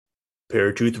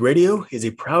Paratruth Radio is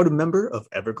a proud member of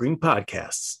Evergreen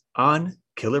Podcasts on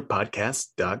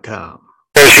killerpodcast.com.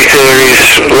 Conspiracy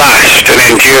theories last and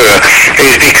endure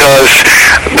is because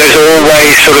there's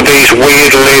always sort of these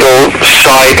weird little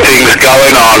side things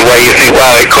going on where you think,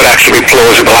 well, it could actually be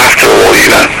plausible after all,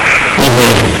 you know.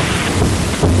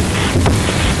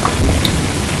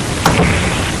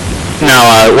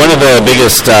 Now, one of the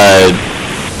biggest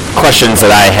questions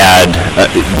that I had,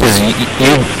 because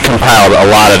you compiled a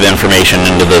lot of information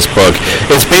into this book,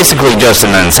 it's basically just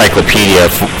an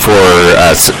encyclopedia for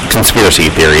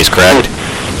conspiracy theories, correct?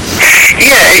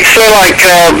 Yeah, it's like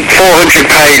a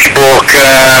 400-page book.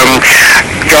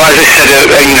 As I said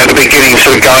at the beginning,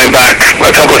 sort of going back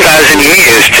a couple of thousand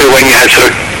years to when you had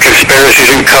sort of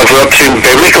conspiracies and cover-ups in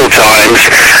biblical times,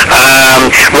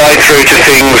 right through to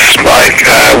things like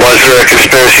was there a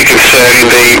conspiracy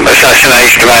concerning the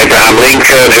assassination of Abraham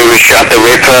Lincoln, who was shot the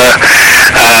Ripper,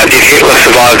 did Hitler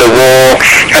survive the war,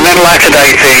 and then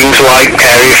latter-day things like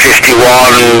Area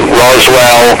 51,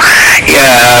 Roswell,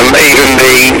 even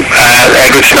the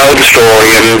Edward Snowden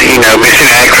story and, missing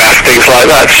aircraft, things like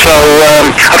that. So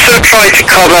I've sort of tried to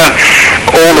cover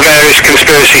all the various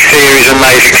conspiracy theories and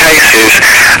major cases,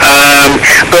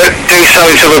 but do so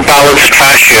in sort of a balanced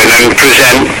fashion and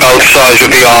present both sides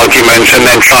of the argument and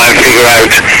then try and figure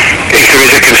out if there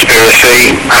is a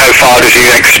conspiracy, how far does it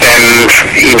extend,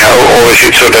 or is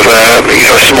it sort of a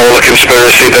smaller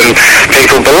conspiracy than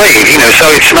people believe, so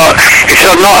it's not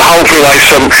hopefully like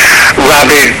some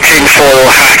rabid tinfoil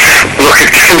hat look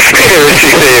at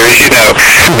conspiracy theories,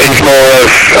 it's more of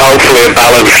hopefully a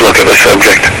balanced look at the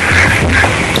subject.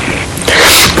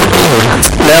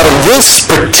 Now, this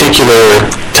particular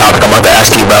topic I'm about to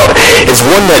ask you about is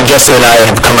one that Justin and I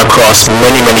have come across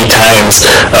many, many times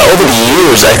over the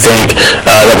years, I think,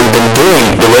 that we've been doing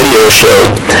the radio show.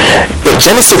 But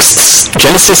Genesis 6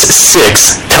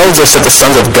 tells us that the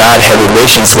sons of God had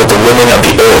relations with the women of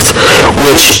the earth,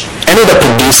 which ended up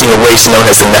producing a race known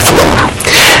as the Nephilim.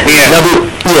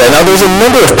 Now there's a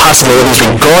number of possibilities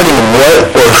regarding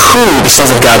what or who the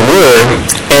sons of God were,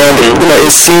 and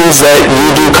it seems that you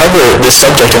do cover this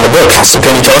subject in the book. So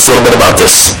can you tell us a little bit about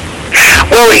this?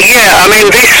 Well,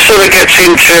 this sort of gets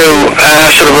into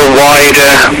sort of a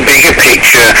wider, bigger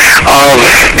picture of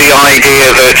the idea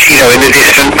that, in the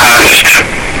distant past,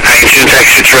 ancient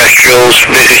extraterrestrials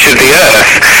visited the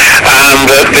Earth, and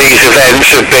that these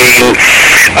events have been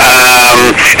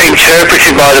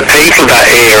interpreted by the people of that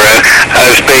era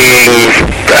as being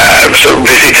sort of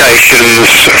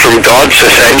visitations from gods,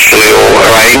 essentially,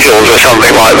 or angels or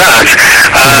something like that.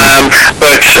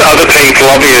 But other people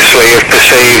obviously have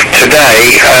perceived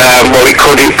today,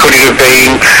 it could have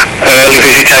been early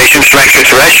visitations from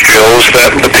extraterrestrials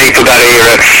that the people of that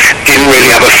era didn't really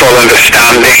have a full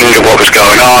understanding of what was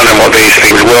going on and what these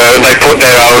things were, and they put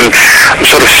their own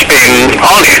sort of spin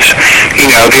on it,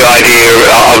 the idea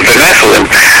of the Nephilim.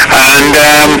 And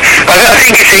I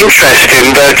think it's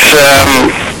interesting that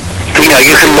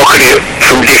you can look at it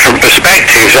from different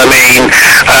perspectives.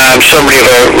 Somebody of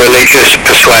a religious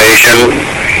persuasion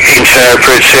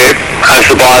interprets it as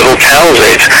the Bible tells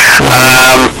it.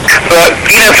 But,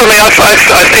 for me, I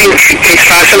think it's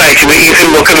fascinating that you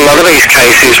can look at a lot of these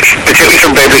cases, particularly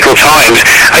from biblical times,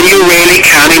 and you really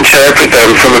can interpret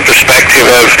them from a perspective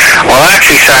of, well, that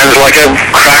actually sounds like a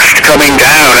craft coming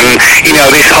down, and,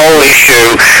 this whole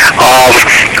issue of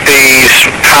these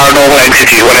paranormal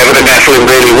entities, whatever the Nephilim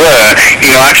really were,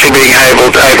 actually being able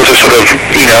to sort of,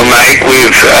 mate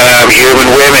with human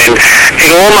women,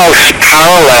 it almost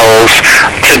parallels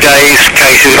today's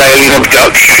cases of alien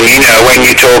abduction, when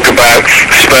you talk about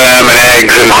sperm and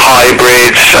eggs and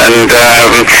hybrids, and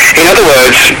in other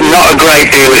words, not a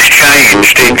great deal has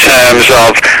changed in terms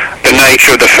of the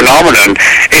nature of the phenomenon,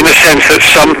 in the sense that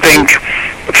something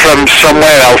from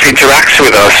somewhere else interacts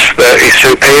with us that is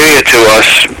superior to us,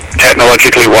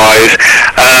 technologically wise,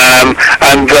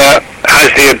 and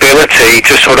has the ability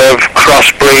to sort of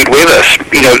crossbreed with us.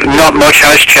 Not much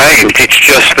has changed. It's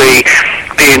just the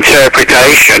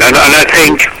interpretation. And I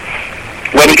think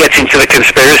when it gets into the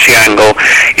conspiracy angle,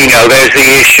 there's the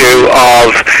issue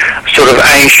of sort of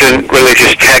ancient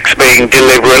religious texts being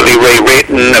deliberately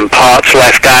rewritten and parts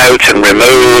left out and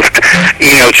removed,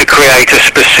 to create a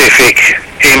specific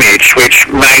image which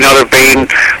may not have been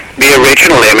the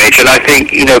original image. And I think,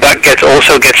 that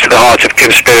also gets to the heart of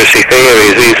conspiracy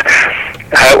theories, is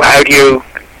how do you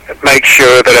make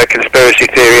sure that a conspiracy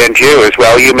theory endures?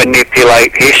 Well, you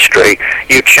manipulate history,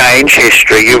 you change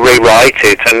history, you rewrite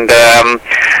it, and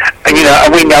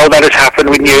we know that has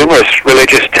happened with numerous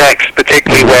religious texts,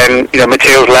 particularly when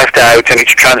material's left out and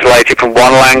it's translated from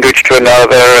one language to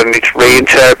another and it's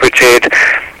reinterpreted.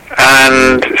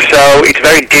 And so it's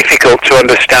very difficult to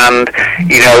understand,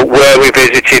 were we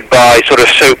visited by sort of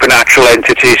supernatural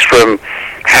entities from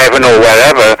heaven or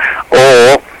wherever,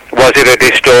 or was it a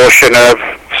distortion of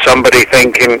somebody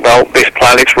thinking, well, this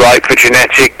planet's ripe for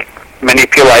genetic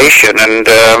manipulation, and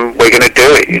we're going to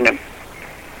do it,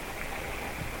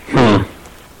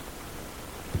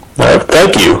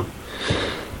 Thank you.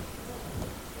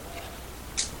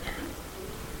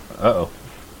 Uh-oh.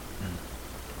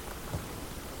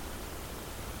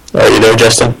 Are you there,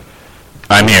 Justin?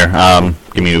 I'm here.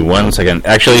 Give me 1 second.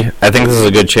 Actually, I think this is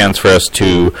a good chance for us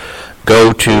to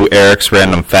go to Eric's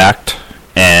random fact,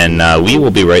 and we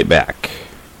will be right back.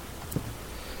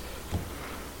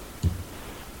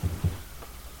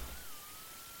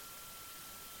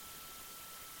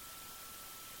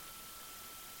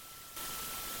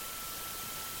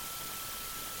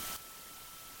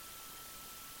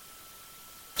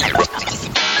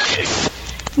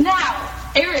 Now,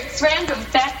 Eric's random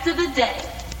fact of the day.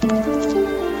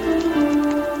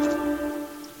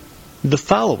 The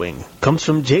following comes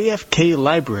from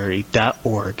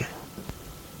jfklibrary.org.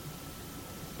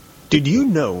 Did you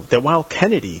know that while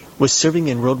Kennedy was serving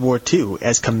in World War II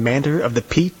as commander of the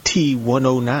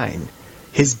PT-109,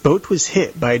 his boat was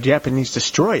hit by a Japanese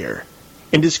destroyer,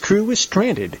 and his crew was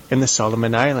stranded in the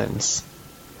Solomon Islands?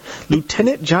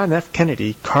 Lieutenant John F.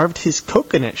 Kennedy carved his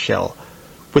coconut shell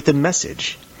with a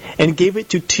message and gave it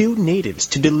to 2 natives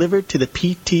to deliver to the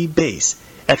PT base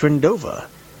at Rendova,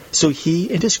 so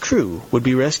he and his crew would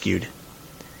be rescued.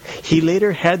 He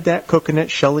later had that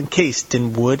coconut shell encased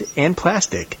in wood and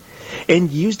plastic and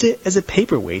used it as a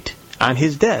paperweight on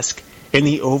his desk in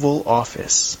the Oval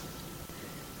Office.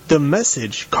 The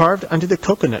message carved onto the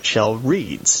coconut shell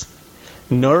reads,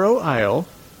 Noro Isle,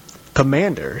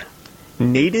 Commander,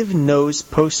 Native knows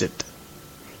Posit.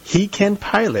 He can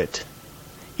pilot.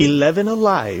 11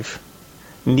 alive.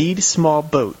 Need small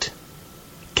boat.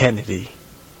 Kennedy.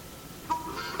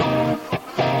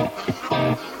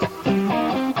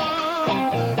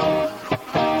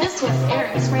 This was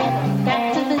Eric's random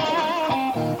fact of the day.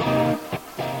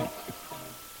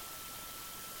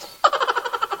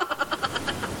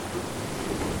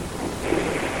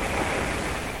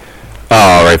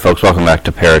 All right, folks, welcome back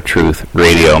to Paratruth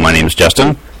Radio. My name's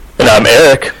Justin. And I'm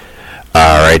Eric.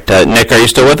 All right, Nick, are you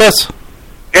still with us?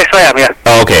 Yes, I am, yeah.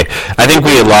 Oh, okay. I think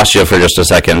we had lost you for just a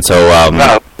second, so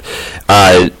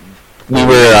we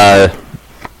were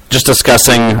just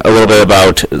discussing a little bit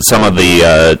about some of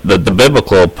the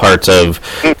biblical parts of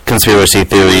conspiracy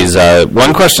theories.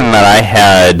 One question that I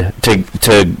had to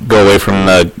go away from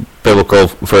the biblical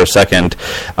for a second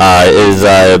is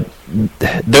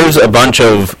there's a bunch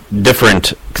of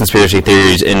different conspiracy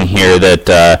theories in here that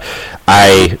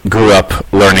I grew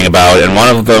up learning about, and one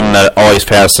of them that always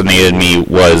fascinated me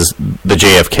was the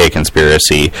JFK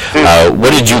conspiracy.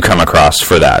 What did you come across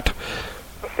for that?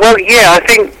 Well, yeah, I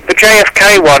think the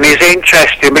JFK one is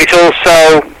interesting, but it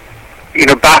also,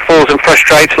 baffles and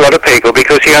frustrates a lot of people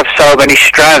because you have so many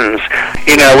strands.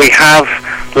 We have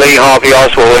Lee Harvey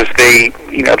Oswald as the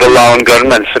lone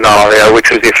gunman scenario,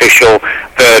 which was the official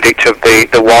verdict of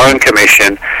the Warren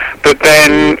Commission. But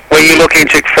then when you look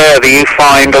into it further, you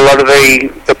find a lot of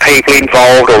the people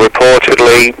involved or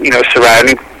reportedly,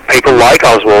 surrounding people like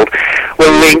Oswald were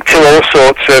linked to all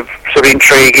sorts of sort of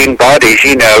intriguing bodies,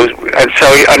 and so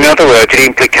in other words, it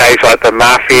implicates like the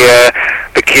mafia,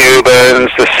 the Cubans,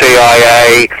 the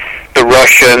CIA, the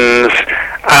Russians,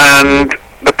 and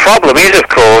the problem is, of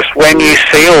course, when you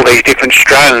see all these different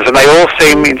strands, and they all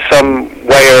seem in some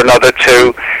way or another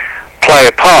to play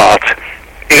a part,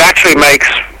 it actually makes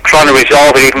trying to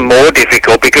resolve it even more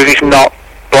difficult because it's not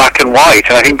black and white,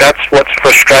 and I think that's what's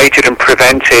frustrated and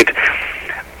prevented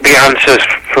the answers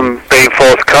from being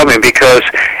forthcoming, because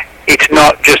it's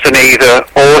not just an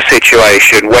either-or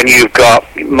situation when you've got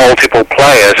multiple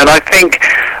players. And I think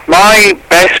my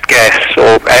best guess,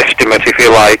 or estimate if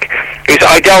you like, is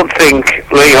I don't think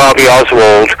Lee Harvey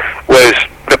Oswald was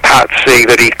the patsy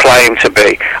that he claimed to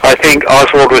be. I think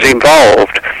Oswald was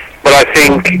involved, but I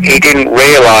think he didn't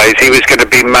realise he was going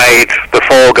to be made the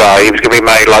fall guy. He was going to be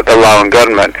made like the lone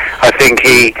gunman. I think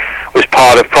he was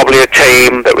part of probably a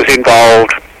team that was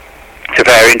involved to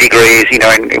varying degrees, in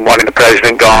wanting the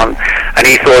president gone, and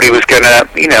he thought he was going to,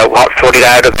 sort it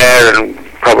out of there, and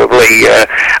probably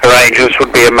arrangements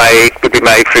would be made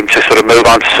for him to sort of move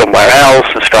on to somewhere else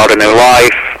and start a new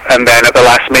life. And then at the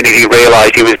last minute, he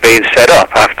realised he was being set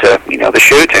up after, the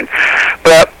shooting.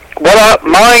 But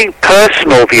my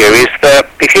personal view is that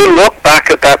if you look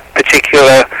back at that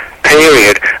particular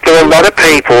period, there were a lot of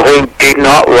people who did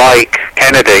not like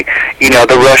Kennedy.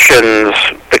 The Russians,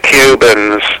 the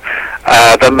Cubans,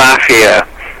 the mafia,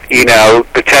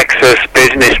 the Texas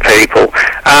business people.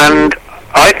 And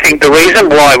I think the reason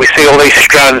why we see all these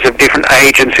strands of different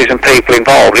agencies and people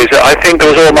involved is that I think there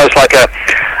was almost like a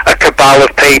cabal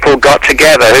of people got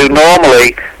together who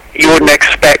normally you wouldn't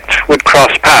expect would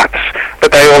cross paths,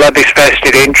 but they all had this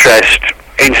vested interest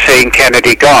in seeing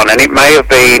Kennedy gone. And it may have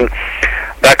been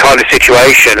that kind of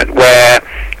situation where,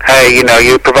 hey,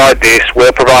 you provide this,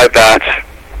 we'll provide that,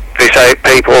 this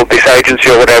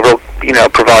agency or whatever,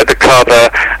 provide the cover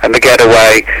and the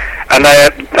getaway. And they,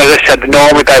 as I said,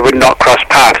 normally they would not cross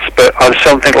paths, but on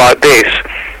something like this,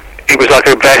 it was like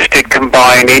a vested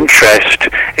combined interest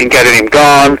in getting him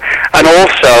gone, and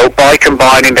also by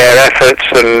combining their efforts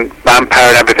and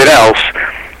manpower and everything else,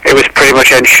 it was pretty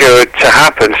much ensured to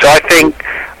happen. So I think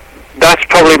that's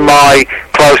probably my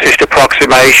closest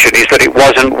approximation, is that it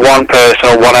wasn't one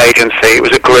person or one agency, it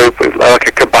was a group, like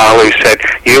a cabal, who said,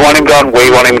 you want him gone,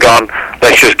 we want him gone,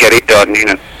 let's just get it done,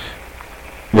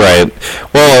 Right.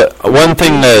 Well, one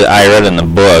thing that I read in the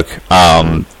book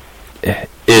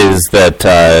is that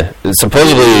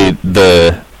supposedly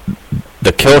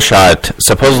the kill shot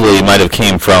supposedly might have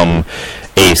came from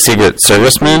a Secret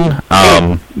Serviceman.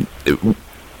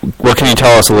 What can you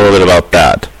tell us a little bit about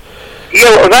that?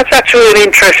 Yeah, well, that's actually an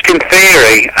interesting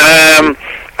theory. And,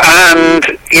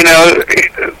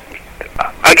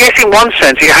 I guess in one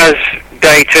sense it has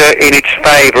data in its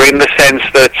favour, in the sense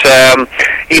that,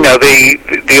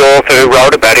 the author who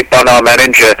wrote about it, Bernard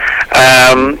Menninger,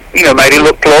 made it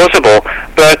look plausible.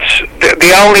 But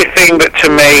the only thing that to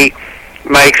me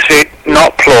makes it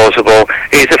not plausible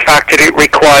is the fact that it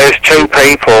requires two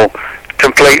people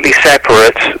completely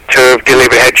separate to have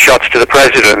delivered headshots to the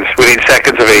presidents within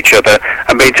seconds of each other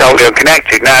and being totally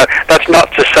unconnected. Now, that's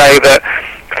not to say that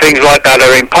things like that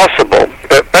are impossible,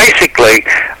 but basically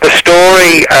the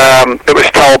story that was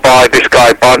told by this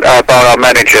guy, Bernard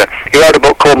Menninger, he wrote a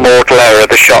book called Mortal Error,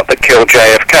 The Shot That Killed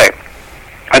JFK.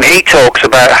 And he talks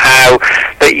about how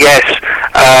that, yes,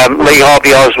 Lee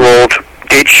Harvey Oswald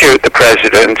did shoot the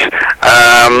president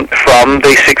from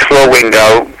the sixth floor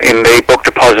window in the book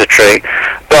depository,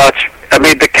 but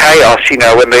amid the chaos,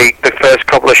 when the first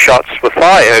couple of shots were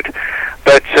fired,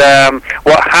 but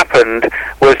what happened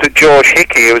was that George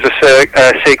Hickey, who was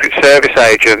a Secret Service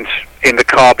agent in the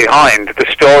car behind, the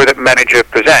story that Menninger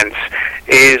presents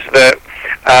is that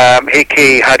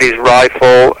Hickey had his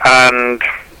rifle and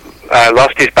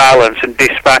lost his balance and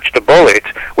dispatched a bullet,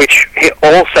 which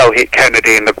also hit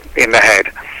Kennedy in the head.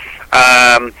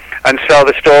 And so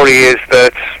the story is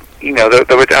that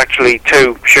there were actually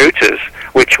two shooters,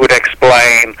 which would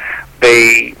explain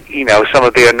some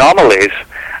of the anomalies.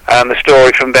 And the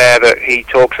story from there that he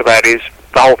talks about is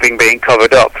the whole thing being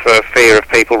covered up for fear of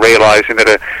people realising that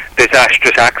a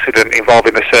disastrous accident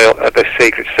involving the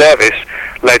Secret Service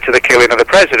led to the killing of the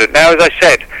president. Now, as I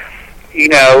said,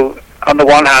 on the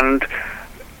one hand,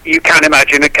 you can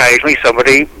imagine occasionally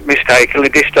somebody mistakenly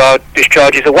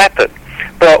discharges a weapon.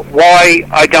 But why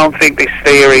I don't think this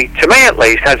theory, to me at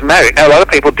least, has merit. Now, a lot of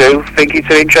people do think it's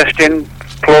an interesting,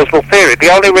 plausible theory. The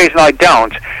only reason I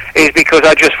don't is because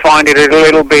I just find it a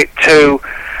little bit too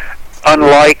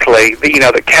unlikely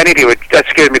that, that Kennedy would,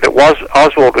 that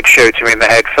Oswald would shoot him in the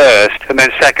head first, and then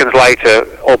seconds later,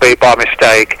 albeit by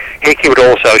mistake, Hickey would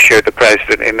also shoot the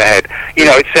president in the head.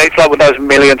 It's like one of those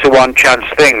 1,000,000 to 1 chance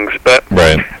things, but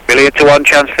right. 1,000,000 to 1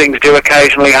 chance things do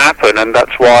occasionally happen, and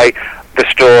that's why the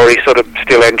story sort of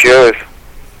still endures.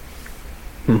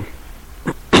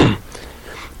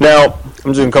 Now,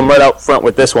 I'm just going to come right out front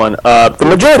with this one. The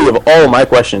majority of all of my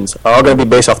questions are all going to be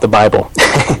based off the Bible.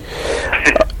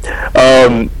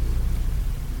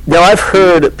 Now, I've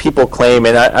heard people claim,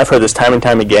 and I've heard this time and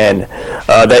time again,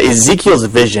 that Ezekiel's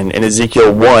vision in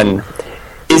Ezekiel 1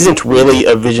 isn't really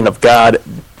a vision of God,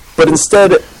 but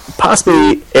instead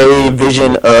possibly a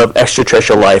vision of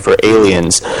extraterrestrial life or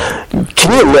aliens.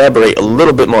 Can you elaborate a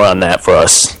little bit more on that for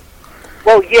us?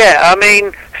 Well, yeah,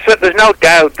 so there's no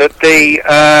doubt that the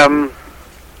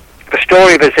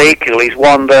story of Ezekiel is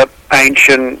one that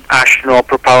ancient astronaut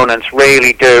proponents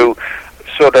really do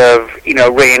sort of,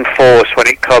 reinforce when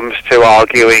it comes to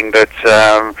arguing that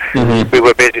we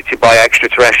were visited by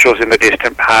extraterrestrials in the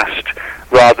distant past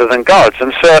rather than gods.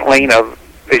 And certainly,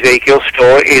 Ezekiel's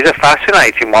story is a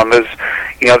fascinating one.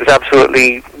 There's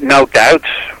absolutely no doubt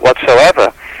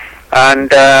whatsoever. And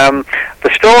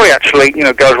the story actually,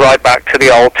 goes right back to the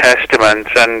Old Testament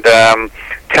and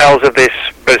tells of this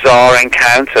bizarre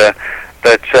encounter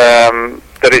that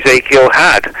Ezekiel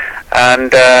had.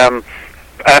 And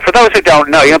For those who don't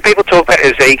know, people talk about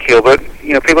Ezekiel, but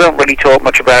people don't really talk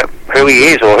much about who he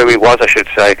is, or who he was, I should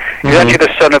say. He's actually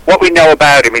the son of, what we know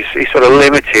about him, he's sort of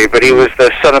limited, but he was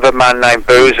the son of a man named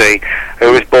Buzi,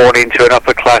 who was born into an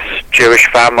upper-class Jewish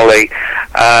family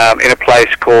in a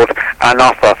place called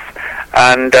Anathoth.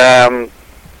 And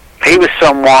he was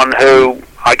someone who,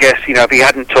 I guess, if he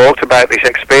hadn't talked about this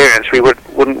experience, we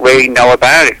wouldn't really know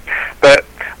about it. But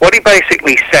what he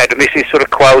basically said, and this is sort of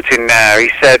quoting now, he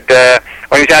said,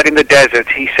 when he was out in the desert,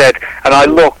 he said, "And I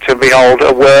looked, and behold,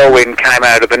 a whirlwind came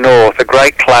out of the north, a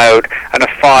great cloud, and a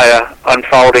fire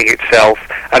unfolding itself,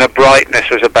 and a brightness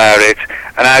was about it,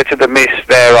 and out of the mist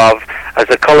thereof, as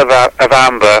the colour of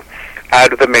amber,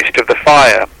 out of the mist of the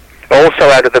fire. Also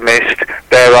out of the mist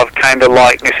thereof came the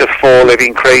likeness of 4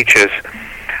 living creatures,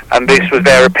 and this was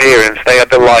their appearance, they had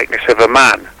the likeness of a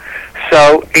man."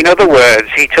 So, in other words,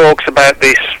 he talks about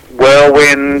this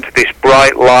whirlwind, this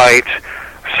bright light,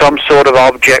 some sort of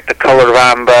object, the colour of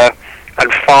amber,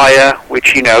 and fire,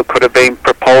 which, could have been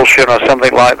propulsion or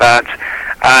something like that.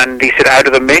 And he said out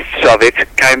of the midst of it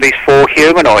came these 4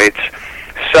 humanoids.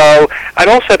 So, and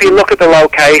also if you look at the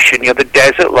location, the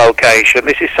desert location,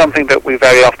 this is something that we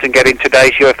very often get in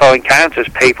today's UFO encounters.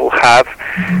 People have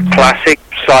classic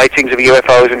sightings of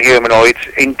UFOs and humanoids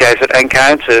in desert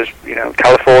encounters,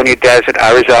 California desert,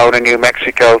 Arizona, New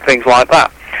Mexico, things like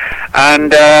that.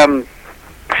 And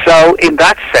so in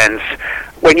that sense,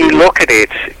 when you look at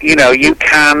it, you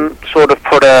can sort of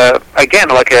put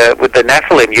with the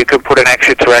Nephilim, you can put an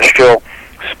extraterrestrial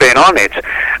spin on it.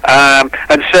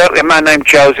 And certainly a man named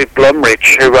Joseph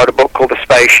Blumrich, who wrote a book called The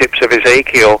Spaceships of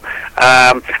Ezekiel,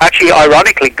 actually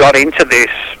ironically got into this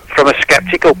from a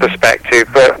skeptical perspective,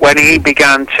 but when he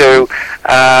began to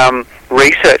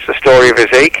research the story of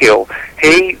Ezekiel,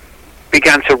 he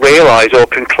began to realize or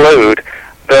conclude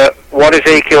that what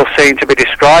Ezekiel seemed to be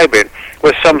describing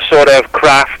was some sort of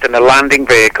craft and a landing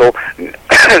vehicle,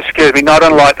 not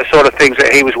unlike the sort of things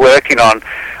that he was working on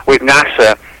with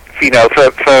NASA,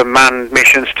 for manned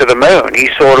missions to the moon. He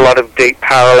saw a lot of deep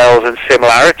parallels and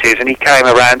similarities, and he came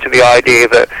around to the idea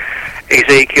that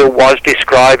Ezekiel was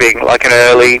describing like an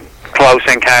early close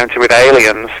encounter with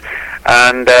aliens,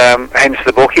 and hence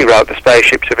the book he wrote, The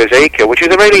Spaceships of Ezekiel, which is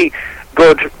a really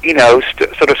good,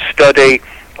 sort of study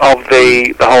of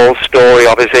the whole story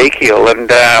of Ezekiel. And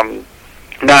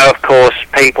now, of course,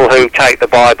 people who take the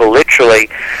Bible literally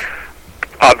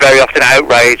are very often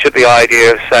outraged at the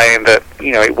idea of saying that,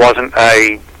 it wasn't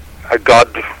a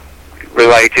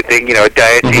God-related thing, a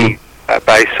deity-based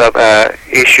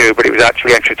issue, but it was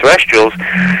actually extraterrestrials.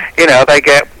 They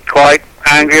get quite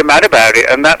angry and mad about it,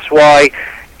 and that's why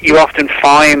you often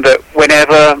find that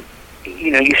whenever,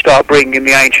 you start bringing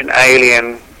the ancient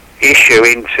alien issue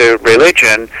into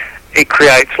religion, it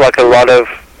creates like a lot of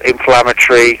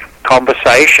inflammatory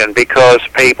conversation, because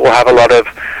people have a lot of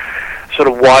sort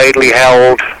of widely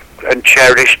held and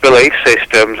cherished belief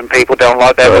systems, and people don't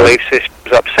like their belief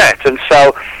systems upset. And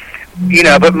so,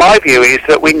 but my view is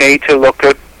that we need to look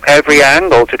at every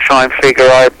angle to try and figure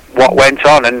out what went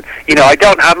on. And, I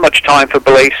don't have much time for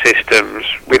belief systems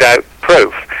without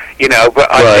proof, but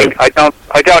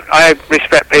I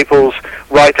respect people's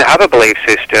right to have a belief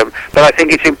system, but I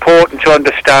think it's important to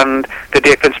understand the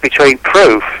difference between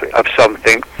proof of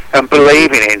something and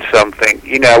believing in something.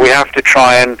 We have to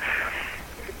try and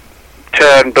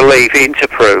turn belief into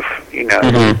proof,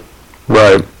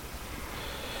 Right.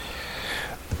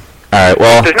 All right,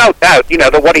 well, there's no doubt,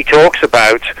 that what he talks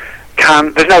about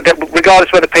there's no doubt,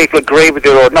 regardless whether people agree with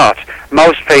it or not,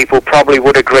 most people probably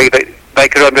would agree that they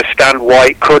could understand why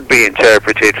it could be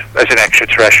interpreted as an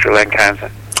extraterrestrial encounter.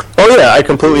 Oh yeah, I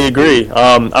completely agree.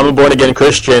 I'm a born-again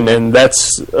Christian, and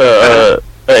that's a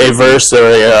verse or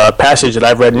a passage that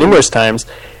I've read numerous times.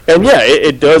 And yeah,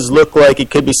 it does look like it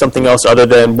could be something else other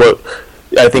than what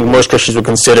I think most Christians would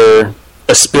consider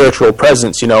a spiritual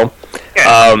presence,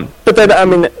 Yeah. But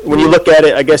then, when you look at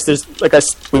it, I guess there's,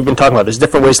 we've been talking about, there's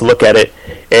different ways to look at it.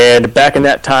 And back in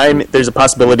that time, there's a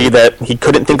possibility that he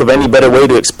couldn't think of any better way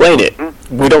to explain it.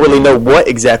 We don't really know what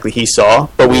exactly he saw,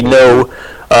 but we know,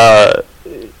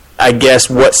 I guess,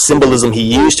 what symbolism he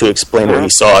used to explain what he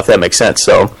saw, if that makes sense.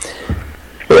 So,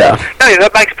 yeah. No,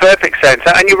 that makes perfect sense.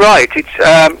 And you're right. It's,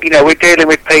 we're dealing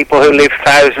with people who lived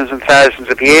thousands and thousands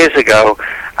of years ago,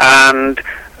 and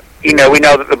we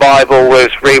know that the Bible was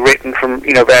rewritten from,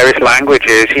 various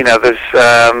languages.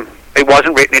 It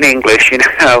wasn't written in English,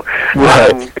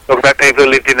 Right. We talk about people who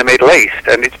lived in the Middle East,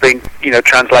 and it's been,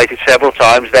 translated several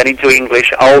times, then into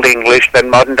English, Old English, then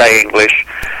modern-day English.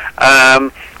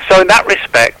 So in that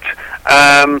respect,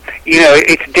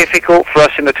 it's difficult for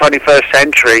us in the 21st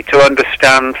century to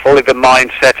understand fully the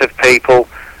mindset of people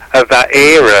of that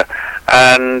era.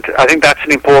 And I think that's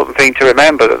an important thing to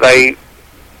remember, that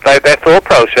their thought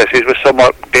processes were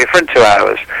somewhat different to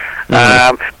ours.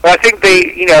 But I think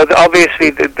obviously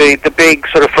the big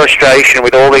sort of frustration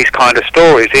with all these kind of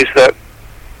stories is that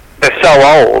they're so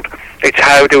old. It's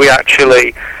how do we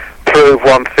actually prove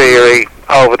one theory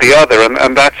over the other,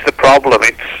 and that's the problem.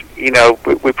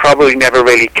 It's, we probably never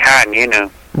really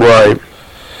can, Right.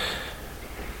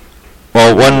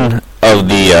 Well, one of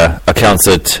the accounts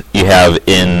that you have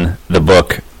in the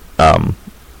book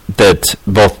that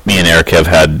both me and Eric have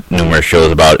had numerous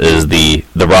shows about is the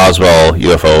Roswell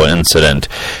UFO incident.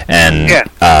 And,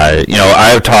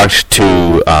 I've talked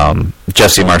to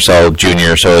Jesse Marcel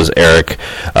Jr., so has Eric,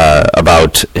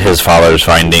 about his father's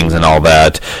findings and all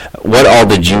that. What all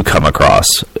did you come across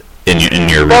in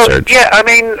your research? Yeah, I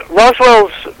mean,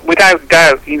 Roswell's, without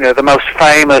doubt, the most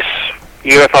famous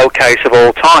UFO case of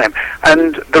all time.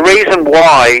 And the reason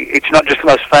why it's not just the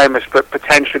most famous, but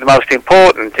potentially the most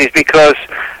important, is because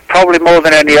probably more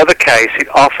than any other case, it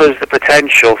offers the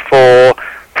potential for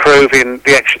proving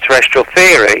the extraterrestrial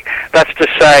theory. That's to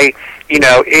say,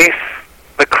 if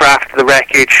the craft, the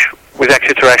wreckage was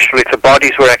extraterrestrial, if the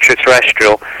bodies were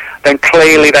extraterrestrial, then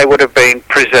clearly they would have been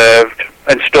preserved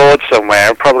and stored somewhere,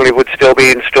 and probably would still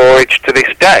be in storage to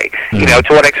this day. To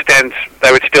what extent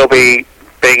they would still be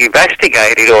being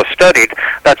investigated or studied,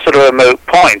 that's sort of a moot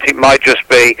point. It might just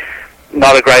be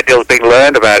not a great deal is being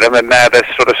learned about them, and now they're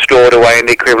sort of stored away in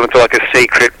the equivalent to like a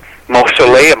secret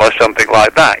mausoleum or something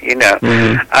like that,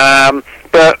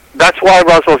 But that's why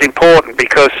Roswell's important,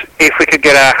 because if we could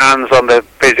get our hands on the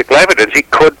physical evidence, it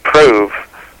could prove,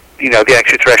 the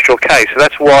extraterrestrial case. So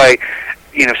that's why,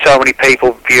 so many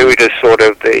people view it as sort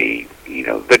of the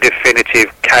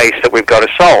definitive case that we've got to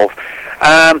solve.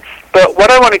 But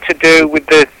what I wanted to do with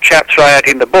the chapter I had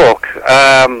in the book,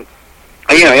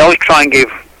 you always try and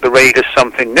give the readers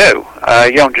something new.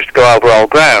 You don't just go over old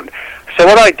ground. So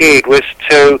what I did was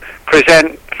to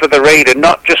present for the reader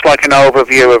not just like an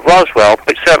overview of Roswell,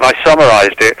 but certainly I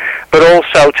summarised it, but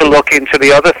also to look into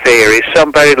the other theories,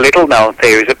 some very little-known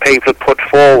theories that people have put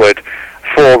forward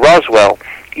for Roswell.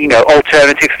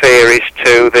 Alternative theories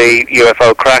to the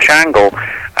UFO crash angle.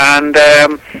 And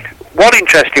one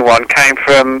interesting one came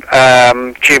from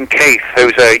Jim Keith,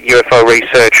 who's a UFO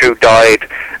researcher who died,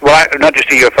 well, not just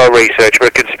a UFO researcher, but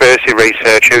a conspiracy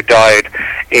researcher who died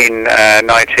in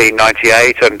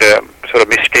 1998 under sort of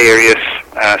mysterious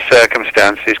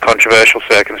circumstances, controversial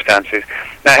circumstances.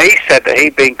 Now, he said that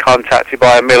he'd been contacted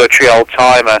by a military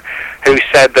old-timer who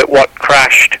said that what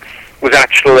crashed was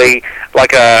actually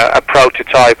like a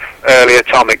prototype early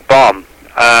atomic bomb,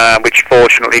 which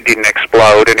fortunately didn't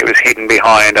explode, and it was hidden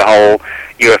behind a whole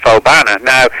UFO banner.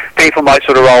 Now, people might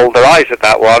sort of roll their eyes at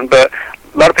that one, but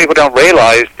a lot of people don't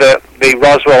realise that the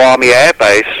Roswell Army Air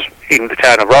Base in the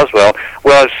town of Roswell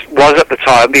was at the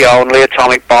time the only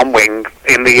atomic bomb wing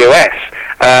in the US.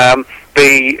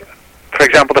 For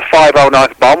example, the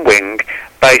 509th Bomb Wing,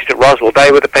 based at Roswell,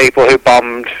 they were the people who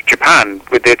bombed Japan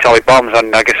with the atomic bombs on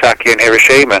Nagasaki and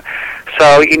Hiroshima.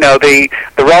 So, the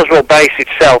Roswell base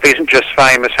itself isn't just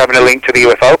famous having a link to the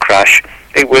UFO crash.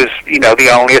 It was, the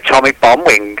only atomic bomb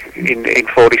wing in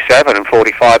 47 and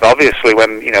 45, obviously,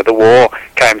 when, the war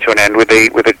came to an end with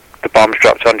the bombs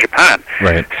dropped on Japan.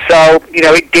 Right. So,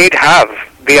 it did have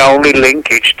the only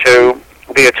linkage to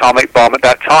the atomic bomb at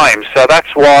that time. So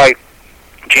that's why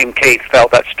Jim Keith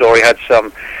felt that story had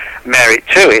some merit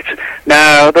to it.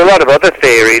 Now, there are a lot of other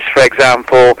theories. For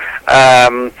example,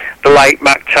 the late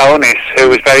Mac Tonis, who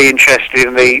was very interested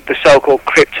in the so-called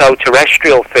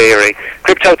crypto-terrestrial theory.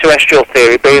 Crypto-terrestrial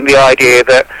theory being the idea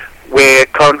that we're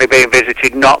currently being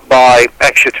visited not by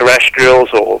extraterrestrials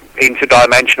or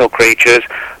interdimensional creatures,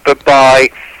 but by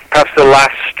perhaps the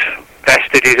last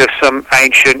vestiges of some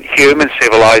ancient human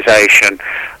civilization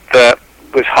that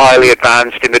was highly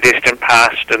advanced in the distant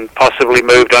past and possibly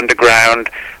moved underground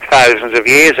thousands of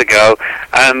years ago,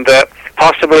 and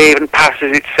possibly even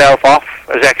passes itself off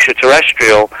as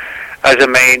extraterrestrial as a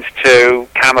means to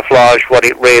camouflage what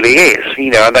it really is,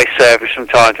 and they surface from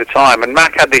time to time. And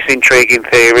Mac had this intriguing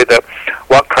theory that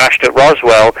what crashed at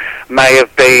Roswell may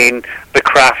have been the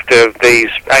craft of these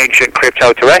ancient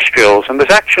crypto-terrestrials. And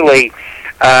there's actually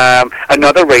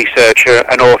another researcher,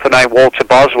 an author named Walter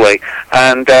Bosley,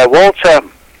 and Walter,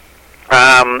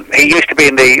 he used to be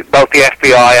in both the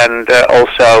FBI and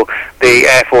also the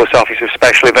Air Force Office of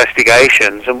Special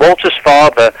Investigations. And Walter's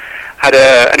father had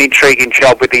an intriguing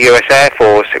job with the US Air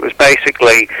Force. It was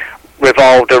basically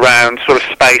revolved around sort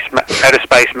of outer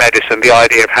space medicine, the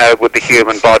idea of how would the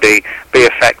human body be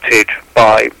affected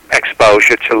by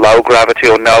exposure to low gravity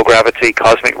or no gravity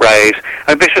cosmic rays.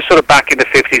 And this was sort of back in the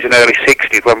 50s and early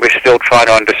 60s when we're still trying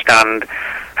to understand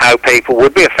how people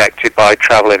would be affected by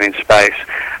travelling in space.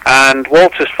 And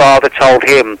Walter's father told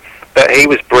him that he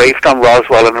was briefed on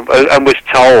Roswell and was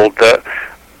told that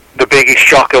the biggest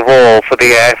shock of all for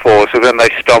the Air Force was when they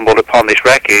stumbled upon this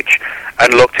wreckage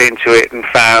and looked into it and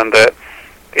found that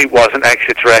it wasn't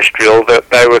extraterrestrial, that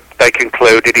they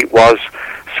concluded it was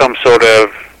some sort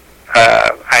of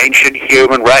ancient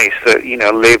human race that,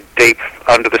 lived deep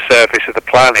under the surface of the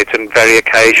planet and very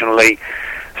occasionally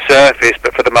surfaced,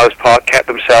 but for the most part kept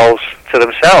themselves to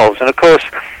themselves. And of course,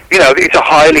 it's a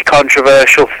highly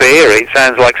controversial theory. It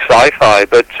sounds like sci-fi,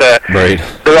 but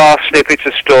there are snippets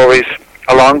of stories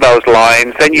along those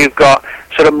lines. Then you've got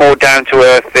sort of more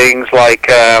down-to-earth things like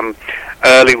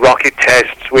early rocket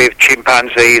tests with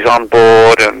chimpanzees on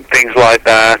board and things like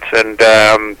that. And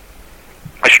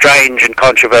a strange and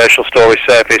controversial story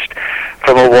surfaced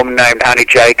from a woman named Annie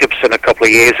Jacobson a couple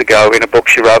of years ago in a book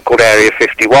she wrote called Area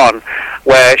 51,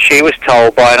 where she was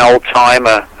told by an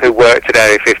old-timer who worked at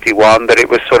Area 51 that it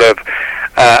was sort of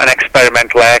an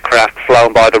experimental aircraft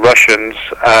flown by the Russians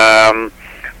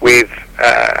with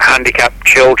handicapped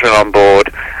children on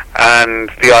board, and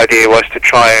the idea was to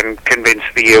try and convince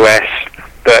the US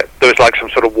that there was like some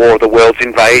sort of War of the Worlds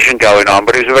invasion going on.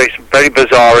 But it was a very, very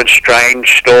bizarre and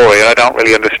strange story, and I don't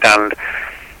really understand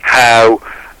how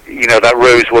that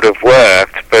ruse would have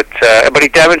worked, but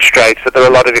it demonstrates that there are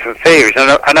a lot of different theories,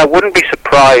 and I wouldn't be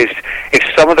surprised if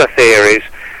some of the theories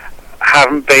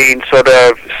haven't been sort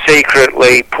of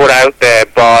secretly put out there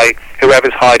by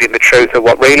whoever's hiding the truth of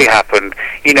what really happened.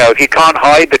 If you can't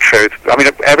hide the truth, I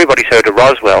mean, everybody's heard of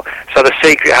Roswell, so the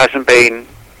secret hasn't been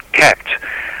kept.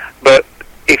 But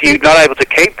if you're not able to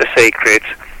keep the secret,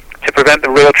 to prevent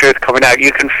the real truth coming out,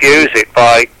 you confuse it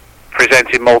by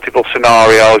presenting multiple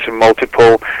scenarios and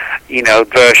multiple,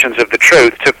 versions of the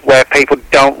truth to where people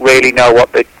don't really know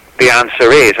what the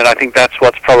answer is. And I think that's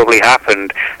what's probably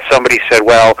happened. Somebody said,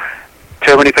 well,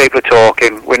 too many people are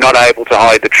talking, we're not able to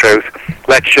hide the truth,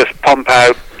 let's just pump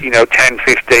out 10,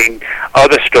 15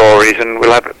 other stories, and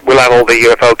we'll have all the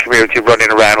UFO community running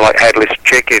around like headless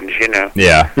chickens,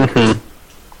 Yeah.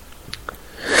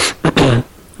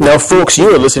 Now, folks,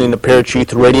 you are listening to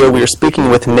Paratruth Radio. We are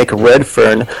speaking with Nick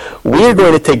Redfern. We are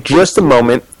going to take just a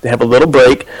moment to have a little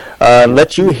break and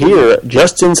let you hear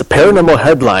Justin's paranormal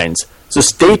headlines. So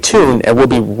stay tuned, and we'll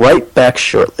be right back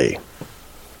shortly.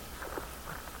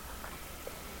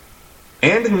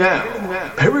 And now,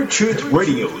 Paratruth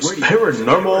Radio's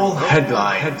paranormal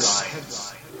headlines.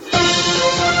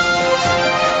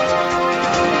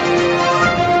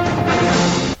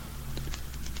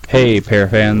 Hey,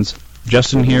 Parafans.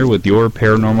 Justin here with your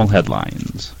paranormal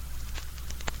headlines.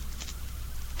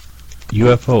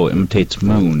 UFO imitates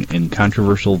moon in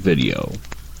controversial video.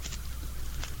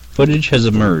 Footage has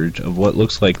emerged of what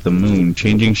looks like the moon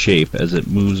changing shape as it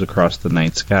moves across the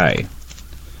night sky.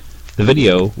 The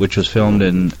video, which was filmed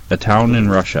in a town in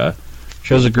Russia,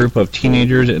 shows a group of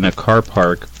teenagers in a car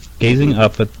park gazing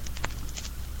up at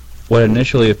what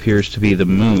initially appears to be the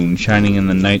moon shining in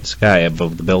the night sky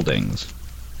above the buildings.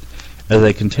 As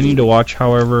they continue to watch,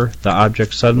 however, the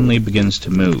object suddenly begins to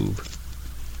move,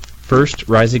 first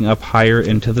rising up higher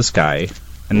into the sky,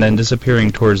 and then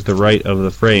disappearing towards the right of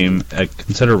the frame at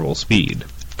considerable speed.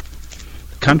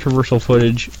 The controversial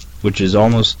footage, which is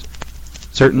almost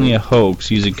certainly a hoax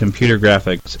using computer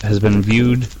graphics, has been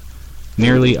viewed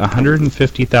nearly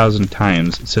 150,000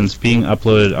 times since being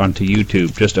uploaded onto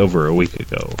YouTube just over a week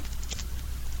ago.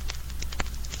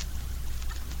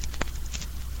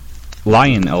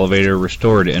 Lion elevator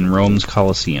restored in Rome's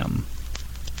Colosseum.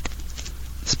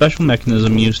 The special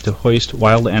mechanism used to hoist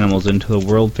wild animals into the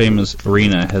world-famous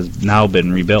arena has now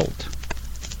been rebuilt.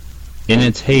 In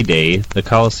its heyday, the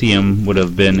Colosseum would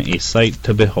have been a sight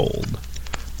to behold,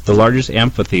 the largest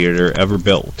amphitheater ever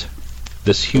built.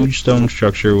 This huge stone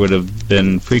structure would have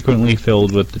been frequently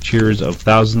filled with the cheers of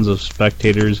thousands of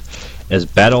spectators as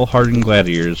battle-hardened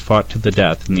gladiators fought to the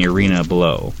death in the arena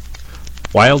below.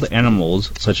 Wild animals,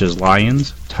 such as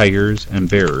lions, tigers, and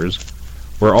bears,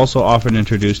 were also often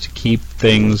introduced to keep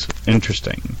things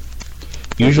interesting,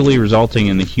 usually resulting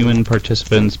in the human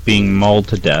participants being mauled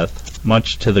to death,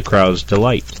 much to the crowd's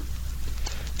delight.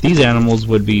 These animals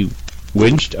would be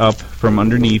winched up from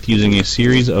underneath using a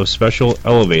series of special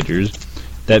elevators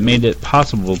that made it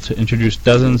possible to introduce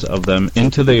dozens of them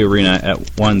into the arena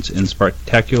at once in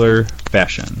spectacular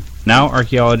fashion. Now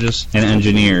archaeologists and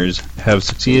engineers have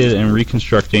succeeded in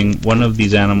reconstructing one of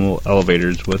these animal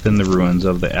elevators within the ruins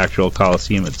of the actual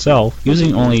Colosseum itself,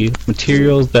 using only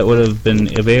materials that would have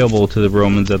been available to the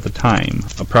Romans at the time,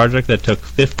 a project that took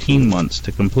 15 months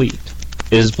to complete.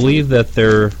 It is believed that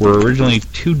there were originally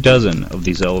 24 of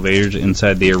these elevators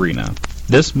inside the arena.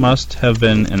 This must have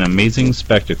been an amazing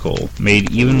spectacle,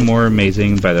 made even more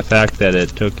amazing by the fact that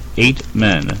it took 8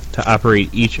 men to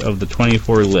operate each of the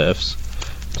 24 lifts,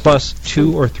 plus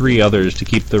 2 or 3 others to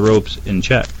keep the ropes in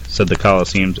check, said the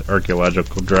Coliseum's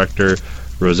archaeological director,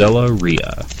 Rosella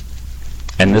Rhea.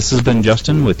 And this has been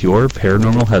Justin with your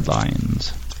Paranormal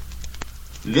Headlines.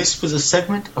 This was a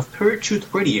segment of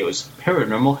Paratruth Radio's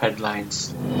Paranormal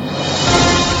Headlines.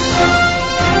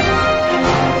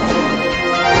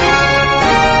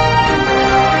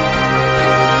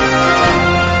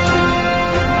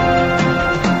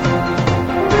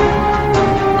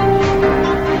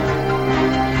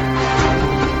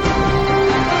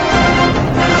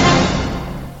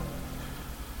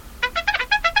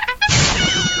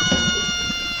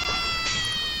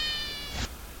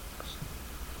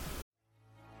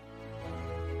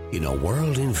 In a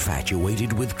world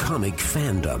infatuated with comic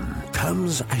fandom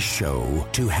comes a show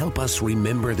to help us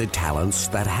remember the talents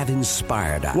that have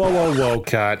inspired us. Whoa,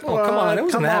 cut. Oh, come on. It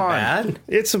wasn't that bad.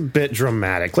 It's a bit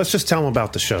dramatic. Let's just tell them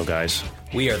about the show, guys.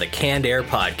 We are the Canned Air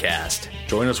Podcast.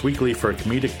 Join us weekly for a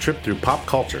comedic trip through pop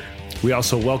culture. We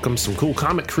also welcome some cool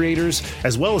comic creators,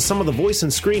 as well as some of the voice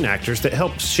and screen actors that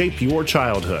helped shape your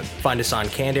childhood. Find us on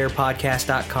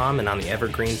CannedAirPodcast.com and on the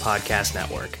Evergreen Podcast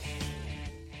Network.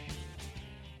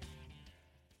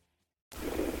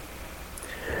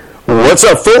 What's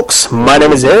up, folks? My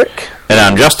name is Eric. And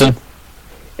I'm Justin.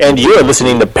 And you are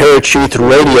listening to Paratruth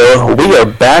Radio. We are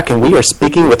back, and we are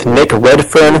speaking with Nick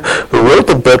Redfern, who wrote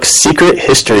the book Secret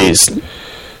Histories.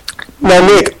 Now,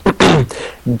 Nick,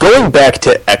 going back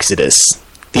to Exodus,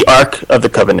 the Ark of the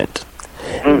Covenant.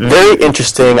 Very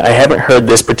interesting. I haven't heard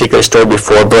this particular story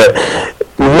before, but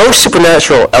most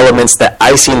supernatural elements that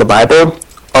I see in the Bible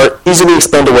are easily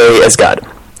explained away as God.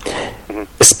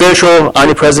 A spiritual,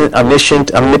 omnipresent,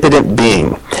 omniscient, omnipotent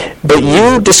being. But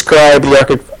you describe the Ark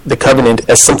of the Covenant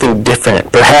as something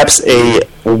different, perhaps a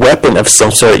weapon of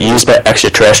some sort used by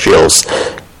extraterrestrials.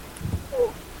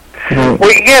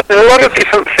 Well, yeah, there are a lot of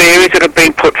different theories that have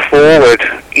been put forward,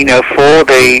 for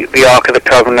the Ark of the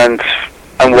Covenant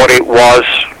and what it was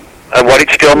and what it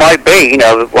still might be.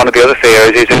 One of the other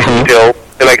theories is that it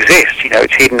still exists.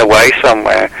 It's hidden away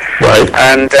somewhere. Right.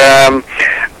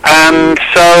 And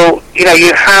so,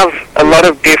 you have a lot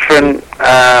of different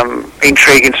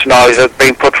intriguing scenarios that have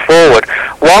been put forward.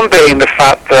 One being the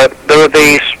fact that there are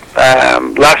these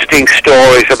lasting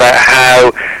stories about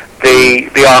how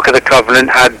the Ark of the Covenant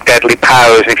had deadly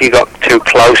powers. If you got too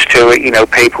close to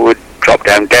it, people would drop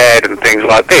down dead and things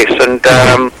like this. And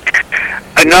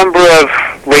a number of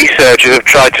researchers have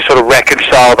tried to sort of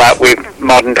reconcile that with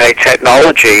modern day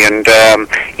technology, and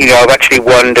I've actually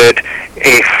wondered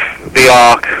if the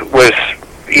Ark was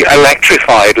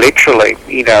electrified, literally.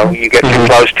 You get too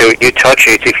close to it, you touch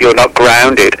it, if you're not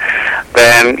grounded,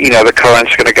 then the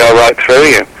current's going to go right through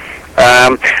you.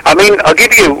 I'll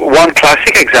give you one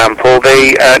classic example,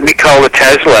 the Nikola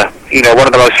Tesla, one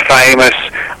of the most famous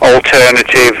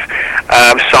alternative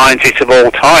scientists of all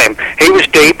time. He was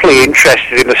deeply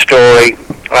interested in the story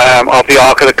of the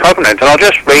Ark of the Covenant, and I'll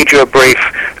just read you a brief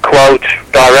quote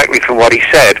directly from what he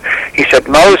said. He said,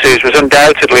 "Moses was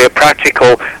undoubtedly a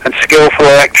practical and skillful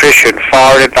electrician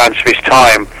far in advance of his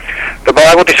time. The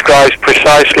Bible describes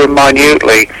precisely and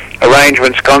minutely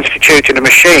arrangements constituting a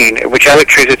machine in which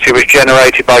electricity was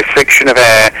generated by friction of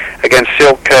air against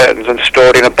silk curtains and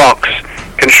stored in a box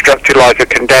constructed like a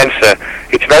condenser.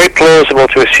 It's very plausible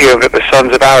to assume that the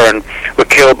sons of Aaron were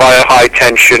killed by a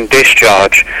high-tension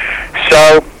discharge."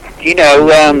 So,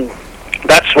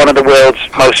 that's one of the world's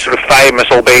most sort of famous,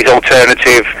 albeit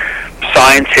alternative,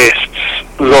 scientists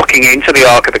looking into the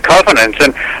Ark of the Covenant.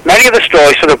 And many of the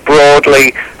stories sort of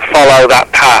broadly follow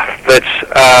that path, that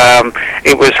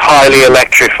it was highly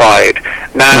electrified.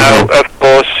 Now, of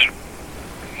course,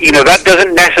 that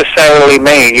doesn't necessarily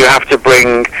mean you have to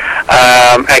bring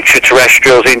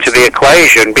extraterrestrials into the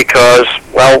equation, because,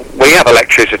 well, we have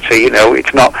electricity.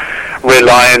 It's not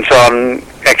reliant on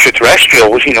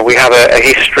extraterrestrials. We have a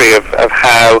history of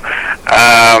how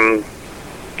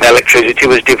electricity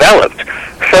was developed.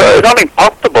 So it's not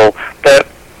impossible that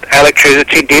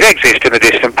electricity did exist in the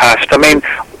distant past. I mean,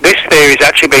 this theory is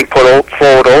actually being put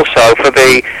forward also for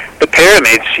the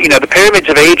pyramids. The pyramids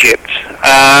of Egypt.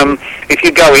 If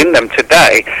you go in them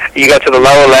today, you go to the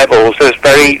lower levels, there's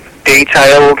very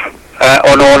detailed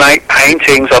ornate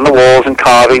paintings on the walls and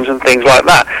carvings and things like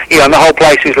that. And the whole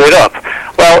place is lit up.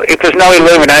 Well, if there's no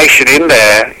illumination in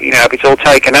there, if it's all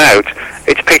taken out,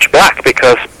 it's pitch black,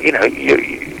 because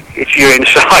you're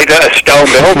inside a stone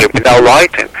building with no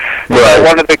lighting. Right.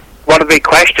 So one of the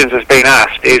questions that's been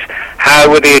asked is, how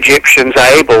were the Egyptians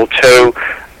able to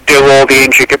do all the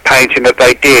intricate painting that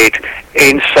they did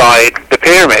inside the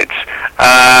pyramids.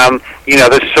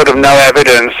 There's sort of no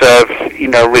evidence of,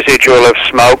 residual of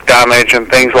smoke damage and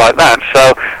things like that.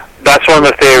 So that's one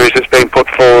of the theories that's been put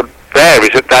forward there, is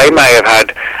that they may have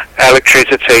had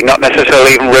electricity, not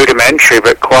necessarily even rudimentary,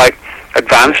 but quite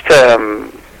advanced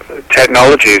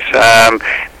technologies.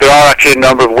 There are actually a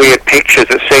number of weird pictures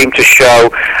that seem to show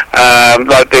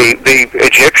like the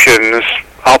Egyptians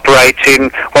operating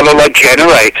what look like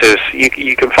generators.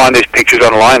 You can find these pictures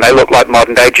online. They look like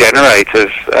modern day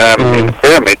generators in the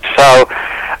pyramids. So,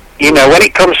 when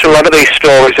it comes to a lot of these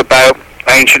stories about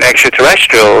ancient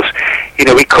extraterrestrials,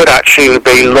 we could actually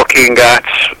be looking at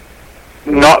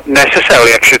not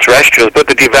necessarily extraterrestrials, but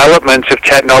the development of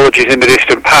technologies in the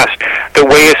distant past that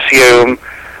we assume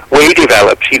we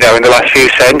developed, in the last few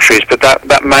centuries, but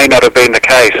that may not have been the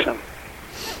case.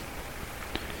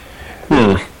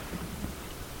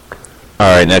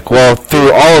 All right, Nick. Well,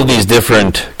 through all of these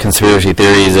different conspiracy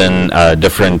theories and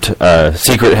different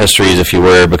secret histories, if you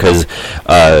were, because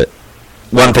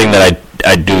one thing that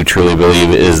I do truly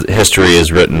believe is history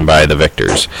is written by the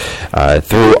victors.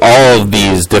 Through all of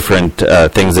these different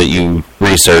things that you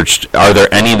researched, are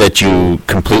there any that you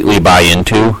completely buy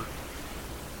into?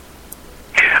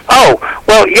 Oh,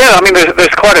 well, yeah, there's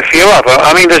quite a few of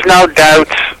them. There's no doubt.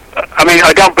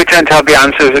 I don't pretend to have the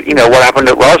answers, what happened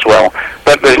at Roswell,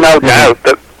 but there's no doubt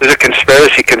that there's a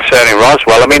conspiracy concerning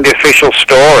Roswell. The official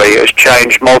story has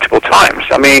changed multiple times.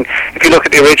 If you look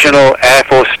at the original Air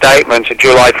Force statement in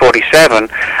July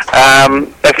 47,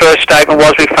 their first statement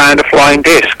was, we found a flying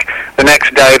disc. The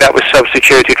next day, that was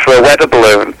substituted for a weather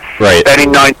balloon. Right. Then in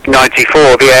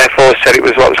 1994, the Air Force said it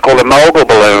was what was called a Mogul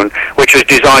balloon, which was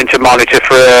designed to monitor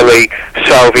for early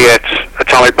Soviet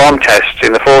atomic bomb tests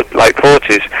in the late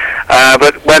 40s.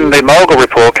 But when the Mogul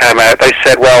report came out, they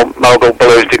said, well, Mogul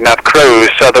balloons didn't have crews,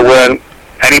 so there weren't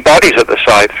any bodies at the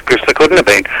site, because there couldn't have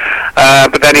been.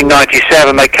 But then in 97,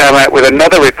 they came out with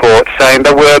another report saying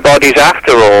there were bodies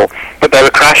after all, but they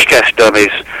were crash test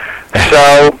dummies.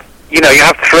 So, you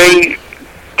have three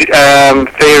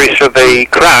theories for the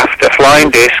craft: a flying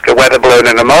disc, a weather balloon,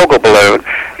 and a Mogul balloon.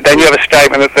 Then you have a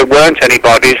statement that there weren't any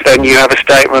bodies. Then you have a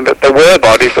statement that there were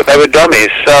bodies, but they were dummies.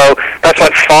 So that's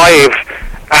like 5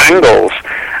 angles.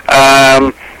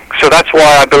 So that's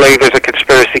why I believe there's a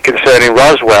conspiracy concerning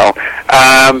Roswell.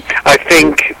 I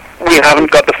think we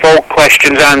haven't got the full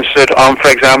questions answered on, for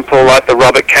example, like the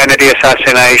Robert Kennedy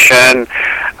assassination,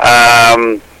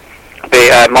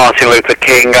 the Martin Luther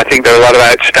King. I think there are a lot of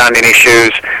outstanding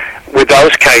issues with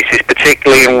those cases,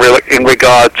 particularly in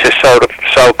regard to sort of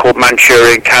so-called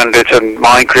Manchurian candidates and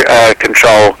mind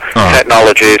control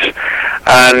technologies.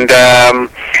 And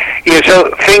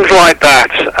so things like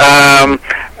that.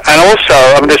 And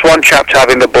also, there's one chapter I have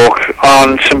in the book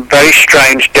on some very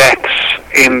strange deaths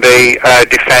in the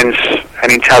defense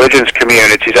and intelligence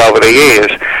communities over the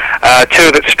years.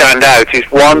 2 that stand out is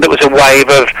one that was a wave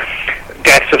of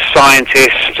deaths of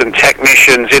scientists and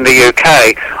technicians in the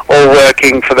UK, all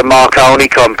working for the Marconi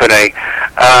company.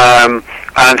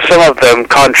 And some of them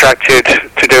contracted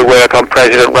to do work on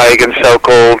President Reagan's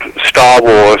so-called Star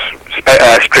Wars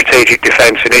Strategic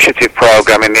Defense Initiative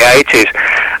program in the 80s.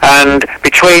 And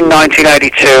between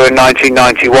 1982 and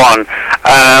 1991,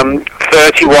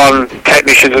 31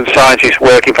 technicians and scientists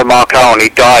working for Marconi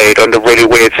died under really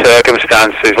weird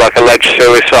circumstances, like alleged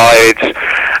suicides,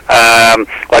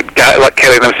 like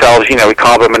killing themselves, with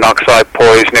carbon monoxide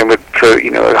poisoning through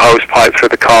a hose pipe through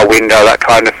the car window, that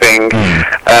kind of thing.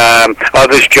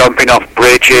 Others jumping off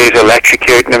bridges,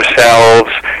 electrocuting themselves,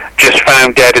 just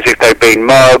found dead as if they'd been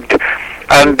mugged.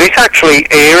 And this actually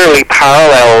eerily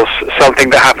parallels something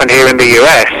that happened here in the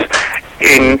US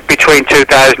in between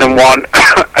 2001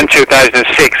 and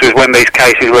 2006 was when these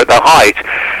cases were at the height,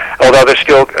 although there's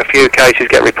still a few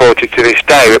cases get reported to this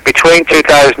day. But between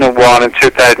 2001 and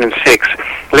 2006,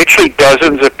 literally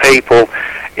dozens of people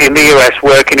in the US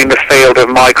working in the field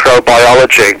of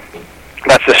microbiology,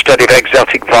 that's the study of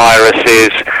exotic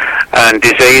viruses and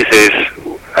diseases,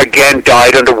 again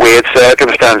died under weird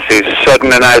circumstances,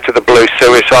 sudden and out of the blue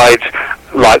suicides,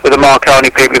 like with the Marconi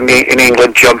people in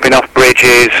England jumping off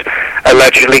bridges,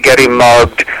 allegedly getting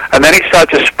mugged, and then it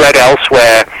started to spread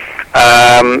elsewhere,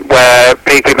 where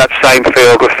people in that same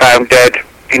field were found dead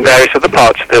in various other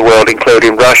parts of the world,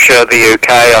 including Russia, the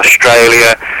UK,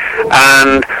 Australia.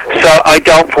 And so I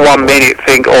don't for 1 minute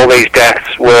think all these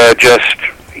deaths were just,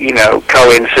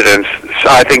 coincidence. So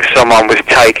I think someone was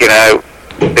taking out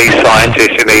these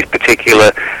scientists in these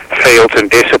particular fields and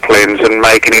disciplines and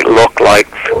making it look like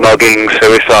mugging,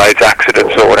 suicides,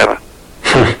 accidents, or whatever.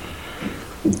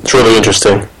 It's really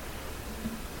interesting.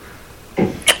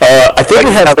 I think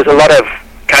there's a lot of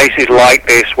cases like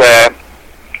this where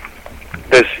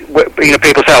there's,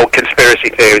 people say, conspiracy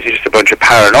theories is just a bunch of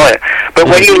paranoia. But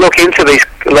when you look into a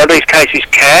lot of these cases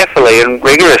carefully and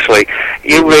rigorously,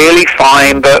 you really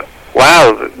find that,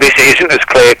 wow, this isn't as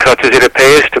clear-cut as it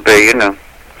appears to be,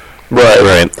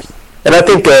 Right. And I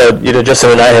think,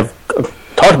 Justin and I have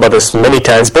talked about this many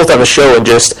times, both on the show and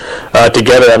just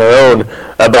together on our own,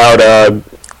 about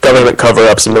government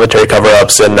cover-ups and military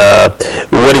cover-ups and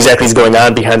what exactly is going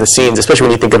on behind the scenes, especially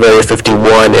when you think of Area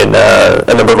 51 and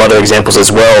a number of other examples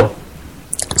as well.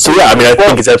 So, yeah, I mean, I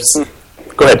think it's...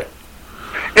 Go ahead.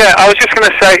 Yeah, I was just going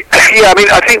to say,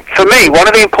 I think for me, one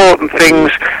of the important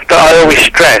things that I always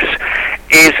stress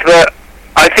is that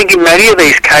I think in many of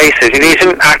these cases, it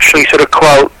isn't actually sort of,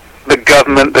 quote, the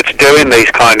government that's doing these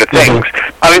kind of things.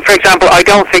 I mean, for example, I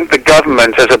don't think the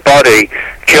government as a body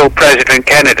killed President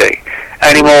Kennedy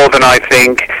any more than I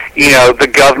think, the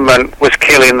government was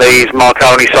killing these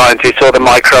Marconi scientists or the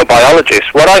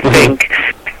microbiologists. What I think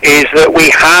is that we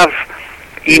have,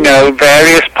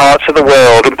 various parts of the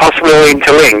world, and possibly all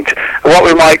interlinked, what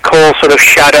we might call sort of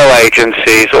shadow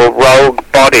agencies or rogue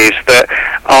bodies that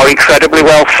are incredibly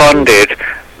well funded,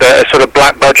 that are sort of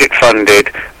black budget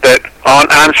funded, that aren't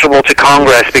answerable to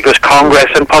Congress because Congress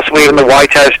and possibly even the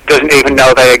White House doesn't even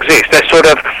know they exist. They're sort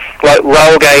of like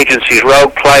rogue agencies,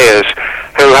 rogue players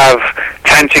who have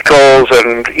tentacles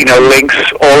and, links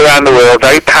all around the world,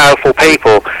 very powerful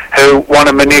people who want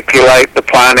to manipulate the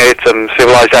planet and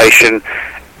civilization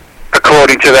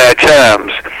according to their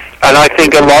terms. And I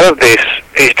think a lot of this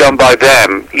is done by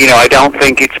them. I don't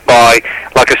think it's by,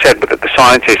 like I said, with the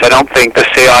scientists. I don't think the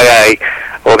CIA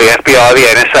or the FBI, the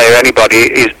NSA, or anybody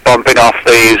is bumping off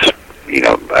these,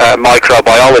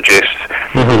 microbiologists.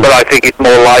 But I think it's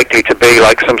more likely to be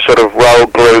like some sort of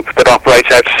rogue group that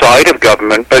operates outside of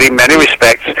government, but in many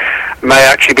respects may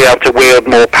actually be able to wield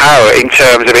more power in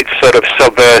terms of its sort of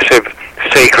subversive,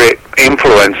 secret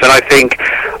influence. And I think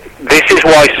this is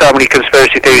why so many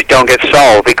conspiracy theories don't get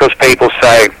solved, because people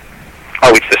say,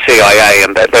 oh, it's the CIA,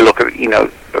 and they look at,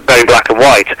 very black and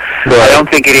white. Right. I don't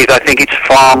think it is. I think it's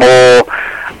far more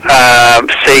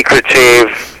secretive,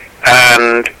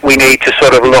 and we need to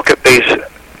sort of look at these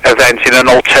events in an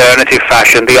alternative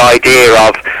fashion. The idea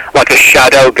of like a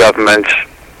shadow government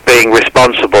being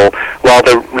responsible, while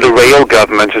the real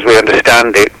government, as we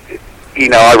understand it,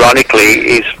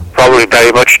 ironically, is probably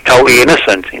very much totally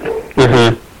innocent.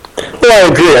 Well, I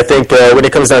agree. I think when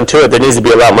it comes down to it, there needs to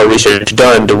be a lot more research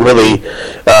done to really,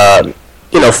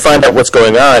 find out what's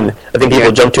going on. I think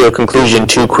people jump to a conclusion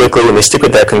too quickly and they stick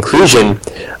with that conclusion.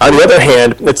 On the other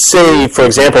hand, let's say, for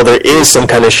example, there is some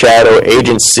kind of shadow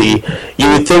agency. You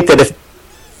would think that if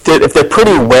they're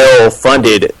pretty well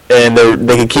funded and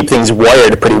they can keep things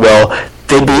wired pretty well,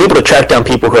 they'd be able to track down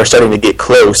people who are starting to get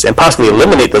close and possibly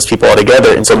eliminate those people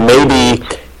altogether. And so maybe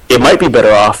it might be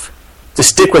better off to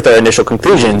stick with our initial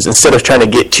conclusions instead of trying to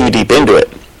get too deep into it.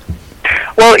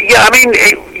 Well, yeah, I mean,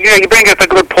 you bring up a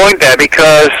good point there,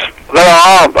 because there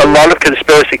are a lot of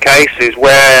conspiracy cases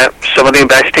where some of the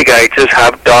investigators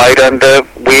have died under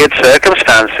weird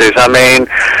circumstances. I mean,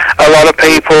 a lot of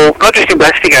people, not just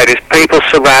investigators, people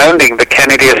surrounding the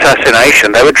Kennedy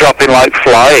assassination, they were dropping like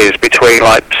flies between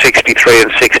like 63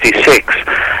 and 66.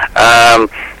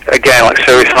 Again, like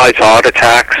suicides, heart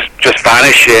attacks, just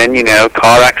vanishing,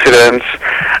 car accidents,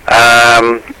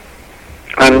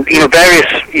 and, various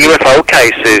UFO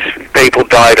cases, people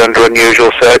died under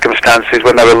unusual circumstances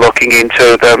when they were looking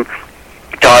into them,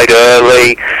 died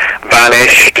early,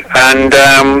 vanished, and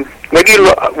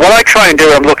what I try and do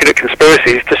when I'm looking at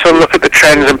conspiracies is to sort of look at the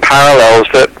trends and parallels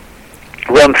that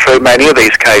run through many of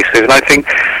these cases, and I think,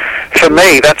 for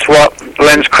me, that's what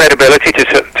lends credibility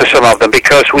to some of them,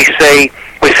 because we see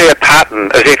a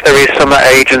pattern, as if there is some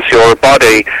agency or a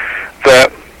body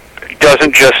that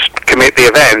doesn't just commit the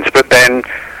events, but then,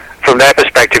 from their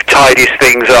perspective, tidies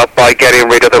things up by getting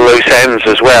rid of the loose ends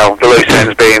as well. The loose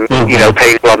ends being,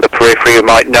 people on the periphery who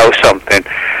might know something.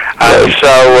 I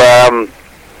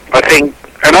think,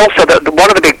 and also one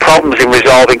of the big problems in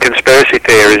resolving conspiracy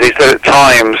theories is that at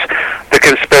times the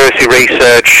conspiracy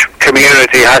research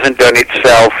community hasn't done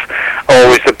itself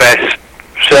always the best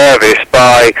service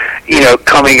by,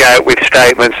 coming out with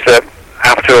statements that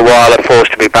after a while are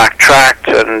forced to be backtracked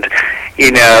and,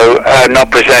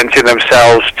 not presenting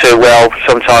themselves too well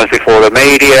sometimes before the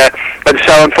media. And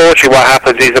so unfortunately what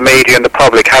happens is the media and the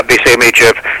public have this image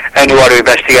of anyone who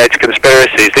investigates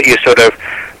conspiracies that you're sort of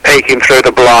peeking through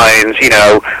the blinds,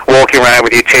 walking around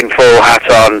with your tinfoil hat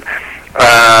on,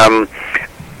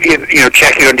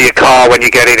 checking under your car when you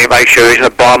get in, make sure there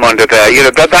isn't a bomb under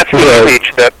there. That's the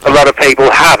image that a lot of people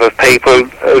have of people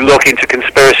who look into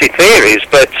conspiracy theories.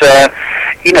 But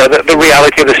the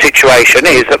reality of the situation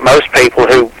is that most people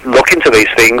who look into these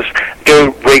things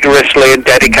do rigorously and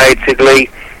dedicatedly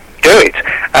do it.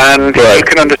 And you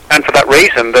can understand for that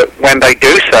reason that when they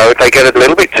do so, if they get a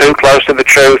little bit too close to the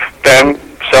truth, then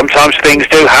sometimes things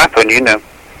do happen,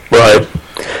 Right.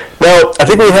 Now, I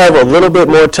think we have a little bit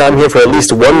more time here for at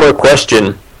least one more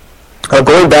question.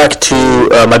 Going back to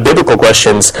my biblical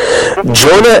questions,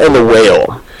 Jonah and the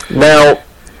whale. Now,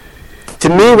 to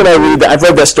me, when I read that, I've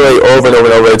read that story over and over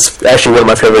and over. It's actually one of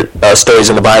my favorite stories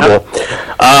in the Bible.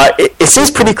 It seems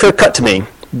pretty clear-cut to me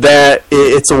that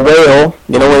it's a whale.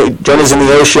 When Jonah's in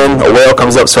the ocean, a whale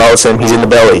comes up, swallows him, he's in the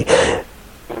belly.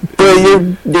 But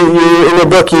in your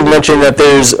book, you mentioned that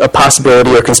there's a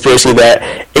possibility or conspiracy that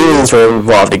aliens were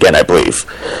involved again, I believe.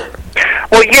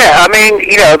 Well, yeah,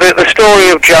 the story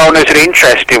of Jonah is an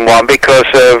interesting one because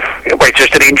it's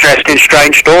just an interesting,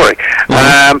 strange story.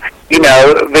 Mm-hmm.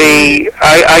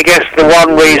 I guess the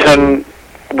one reason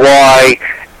why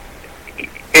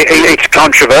it's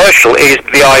controversial is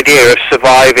the idea of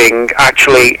surviving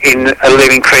actually in a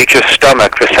living creature's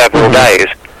stomach for several days.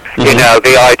 Mm-hmm.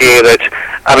 The idea that,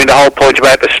 the whole point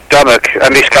about the stomach,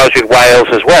 and this goes with whales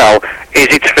as well, is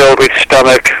it's filled with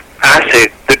stomach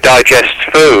acid that digests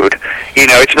food.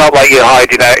 It's not like you're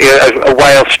hiding a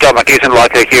whale's stomach isn't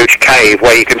like a huge cave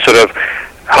where you can sort of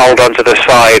hold onto the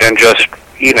side and just,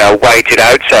 wait it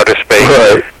out, so to speak.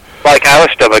 Right. Like our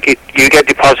stomach, you get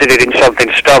deposited in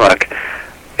something's stomach,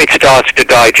 it starts to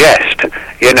digest, so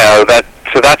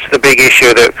that's the big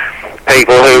issue that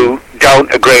people who don't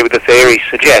agree with the theory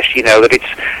suggest, that it's,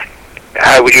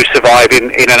 how would you survive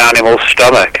in an animal's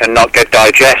stomach and not get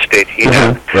digested,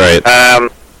 Mm-hmm. Right.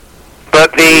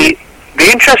 But the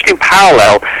interesting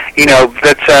parallel,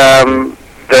 that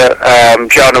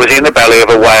Jonah was in the belly of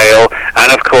a whale,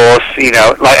 and of course,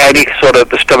 like any sort of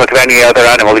the stomach of any other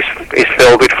animal is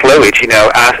filled with fluids,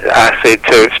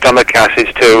 stomach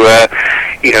acids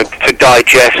to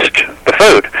digest the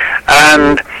food.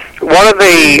 And one of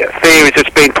the theories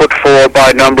that's been put forward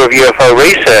by a number of UFO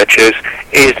researchers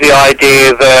is the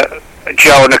idea that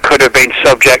Jonah could have been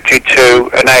subjected to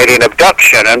an alien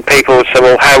abduction, and people would say,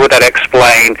 well, how would that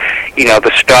explain,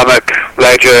 the stomach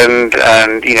legend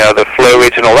and, the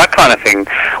fluids and all that kind of thing?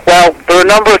 Well, there are a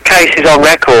number of cases on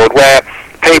record where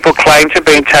people claim to have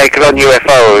been taken on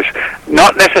UFOs,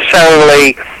 not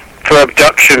necessarily for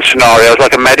abduction scenarios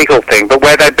like a medical thing, but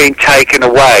where they've been taken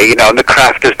away, and the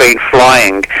craft has been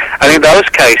flying. And in those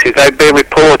cases, they've been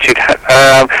reported,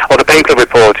 or the people have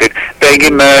reported, being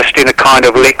immersed in a kind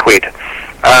of liquid.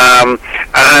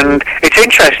 And it's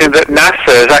interesting that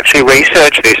NASA has actually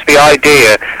researched this, the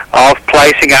idea of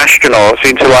placing astronauts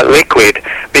into like liquid,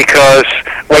 because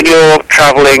when you're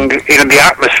traveling in the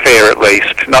atmosphere, at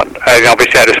least, not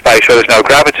obviously outer space where there's no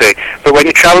gravity, but when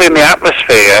you're traveling in the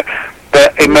atmosphere,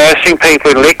 that immersing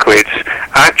people in liquids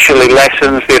actually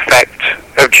lessens the effect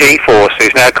of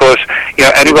G-forces. Now, of course,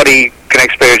 anybody can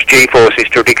experience G-forces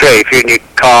to a degree. If you're in your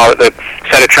car at the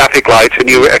set of traffic lights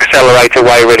and you accelerate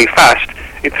away really fast,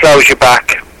 it throws you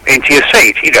back into your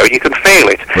seat. You can feel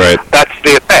it. Right. That's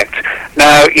the effect.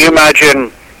 Now, you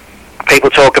imagine people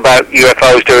talk about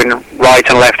UFOs doing right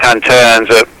and left-hand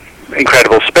turns at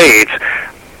incredible speeds.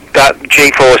 That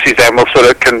G-forces then will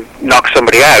sort of can knock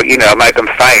somebody out, make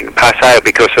them faint, pass out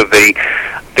because of the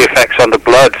effects on the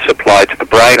blood supply to the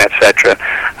brain, etc.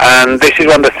 And this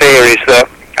is one of the theories that,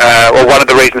 or one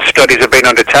of the reasons studies have been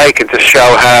undertaken to show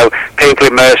how people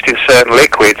immersed in certain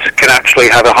liquids can actually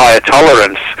have a higher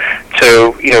tolerance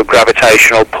to,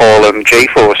 gravitational pull and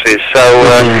G-forces. So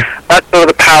that's sort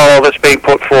of the parallel that's being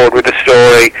put forward with the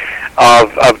story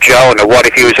of Jonah. What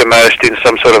if he was immersed in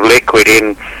some sort of liquid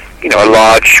in a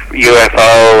large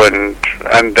UFO, and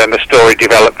then the story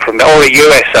developed from there, or a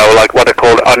USO, like what are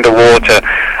called underwater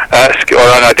or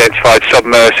unidentified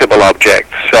submersible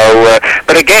objects. So,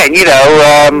 but again,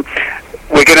 I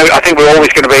think we're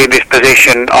always going to be in this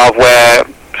position of where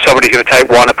somebody's going to take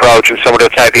one approach and somebody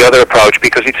will take the other approach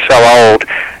because it's so old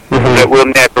that we'll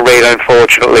never really,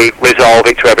 unfortunately, resolve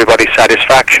it to everybody's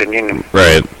satisfaction.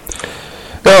 Right.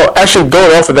 No, actually,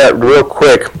 going off of that real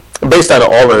quick, based on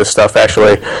all of this stuff,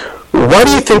 actually, why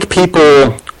do you think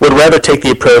people would rather take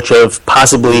the approach of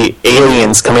possibly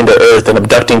aliens coming to Earth and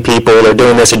abducting people or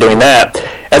doing this or doing that,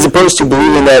 as opposed to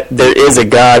believing that there is a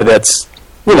God that's,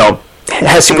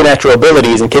 has supernatural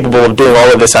abilities and capable of doing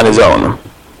all of this on his own?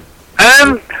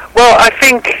 Well, I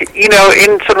think, in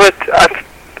sort of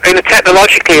in a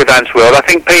technologically advanced world, I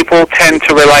think people tend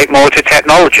to relate more to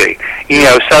technology.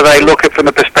 So they look at it from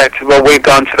the perspective, well, we've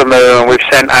gone to the moon, we've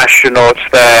sent astronauts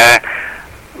there.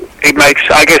 It makes,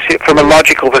 I guess, from a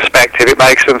logical perspective, it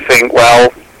makes them think,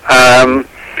 well,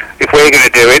 if we're going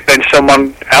to do it, then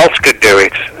someone else could do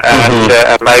it,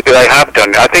 and maybe they have done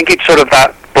it. I think it's sort of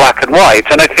that black and white,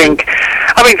 and I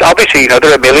mean, obviously,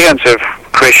 there are millions of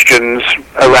Christians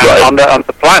around on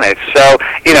the planet, so,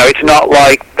 it's not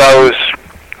like those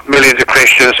millions of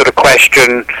Christians sort of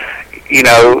question,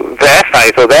 their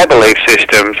faith or their belief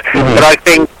systems, but I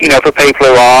think, for people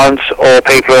who aren't, or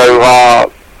people who are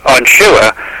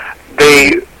unsure,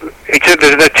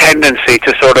 there's a tendency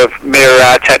to sort of mirror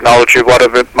our technology,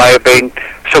 whatever it may have been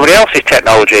somebody else's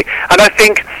technology. And I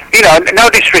think, no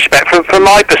disrespect, from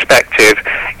my perspective,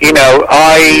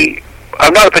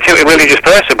 I'm not a particularly religious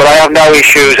person, but I have no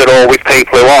issues at all with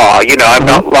people who are. I'm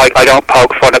not like, I don't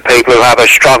poke fun at people who have a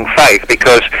strong faith,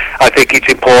 because I think it's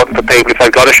important for people, if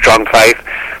they've got a strong faith,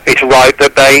 it's right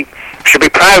that they should be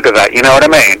proud of that, you know what I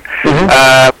mean?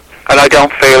 And I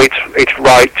don't feel it's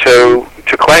right to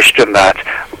question that.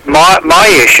 My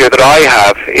issue that I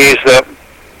have is that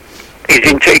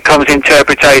it comes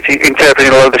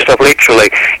interpreting all of the stuff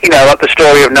literally. Like the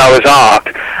story of Noah's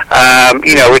Ark.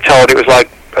 We're told it was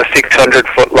like a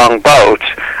 600-foot long boat,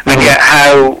 and yet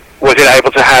how was it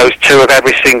able to house two of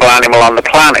every single animal on the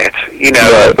planet?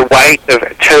 The weight of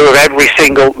two of every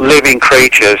single living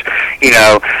creatures.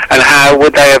 And how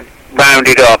would they have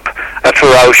rounded up a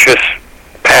ferocious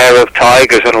pair of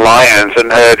tigers and lions and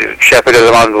shepherded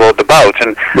them on board the boat,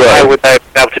 and how would they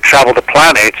be able to travel the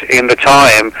planet in the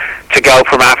time to go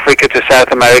from Africa to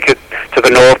South America to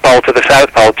the North Pole to the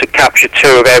South Pole to capture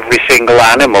two of every single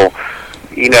animal?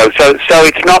 So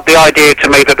it's not the idea to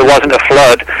me that there wasn't a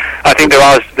flood. I think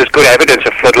there's good evidence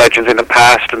of flood legends in the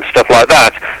past and stuff like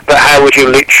that, but how would you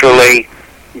literally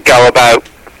go about,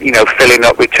 filling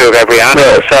up with two of every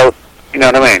animal? So, you know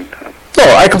what I mean? No,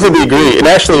 I completely agree. And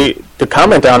actually, to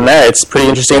comment on that, it's pretty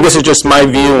interesting. This is just my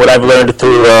view and what I've learned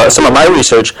through some of my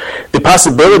research. The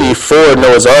possibility for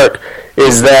Noah's Ark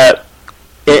is that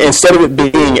instead of it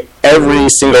being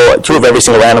two of every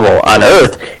single animal on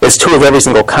Earth, it's two of every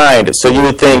single kind. So you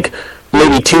would think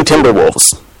maybe two timber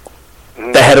wolves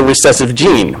that had a recessive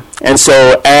gene. And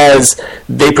so as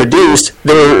they produced,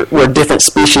 there were different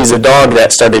species of dog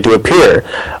that started to appear.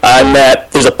 And that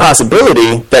there's a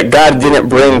possibility that God didn't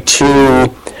bring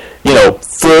two,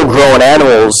 full-grown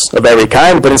animals of every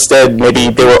kind, but instead maybe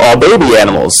they were all baby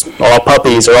animals, all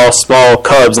puppies, or all small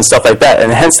cubs and stuff like that.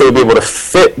 And hence they would be able to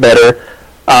fit better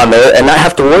on there and not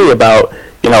have to worry about,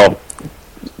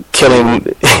 killing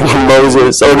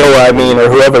Moses or Noah, or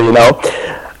whoever,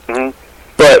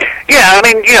 But yeah, I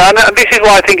mean, and this is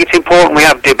why I think it's important we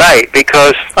have debate,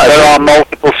 because there are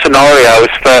multiple scenarios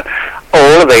for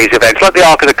all of these events. Like the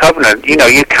Ark of the Covenant, you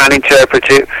can interpret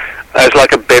it as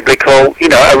like a biblical,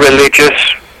 a religious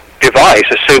device,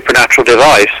 a supernatural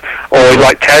device, or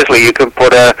like Tesla, you can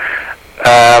put a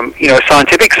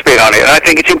scientific spin on it. And I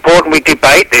think it's important we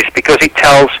debate this, because it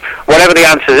tells, whatever the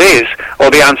answer is, or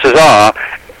the answers are,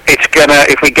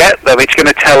 if we get them, it's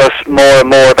gonna tell us more and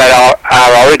more about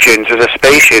our origins as a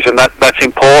species, and that's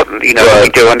important, that we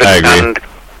do understand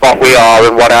what we are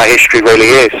and what our history really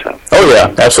is. So. Oh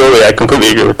yeah, absolutely, I completely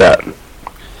agree with that.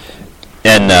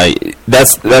 And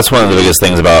that's one of the biggest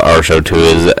things about our show too,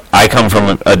 is I come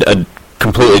from a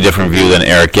completely different view than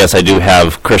Eric. Yes, I do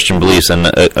have Christian beliefs and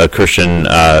a Christian,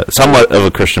 somewhat of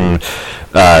a Christian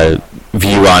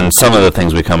view on some of the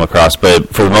things we come across, but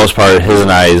for the most part, his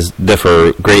and I's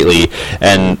differ greatly,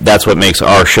 and that's what makes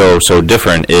our show so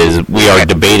different, is we are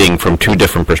debating from two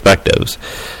different perspectives.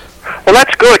 Well,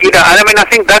 that's good, and I mean, I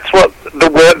think that's what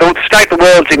the state the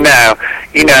world's in now.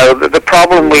 The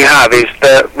problem we have is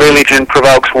that religion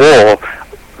provokes war.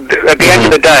 At the end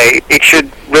of the day, it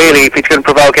should really, if it's going to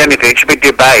provoke anything, it should be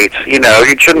debate.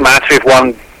 It shouldn't matter if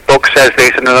one book says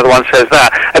this and another one says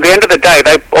that. At the end of the day,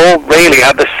 they all really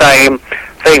have the same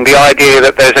thing, the idea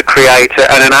that there's a creator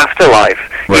and an afterlife.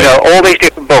 Right. All these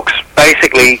different books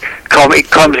basically it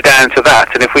comes down to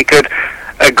that. And if we could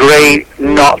agree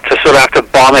not to sort of have to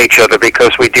bomb each other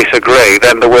because we disagree,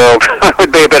 then the world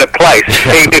would be a better place,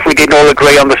 even if we didn't all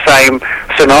agree on the same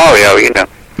scenario,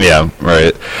 Yeah,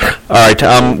 right. All right,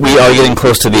 we are getting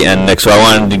close to the end, Nick, so I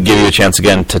wanted to give you a chance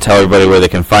again to tell everybody where they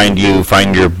can find you,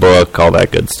 find your book, all that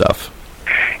good stuff.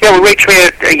 Yeah, well, you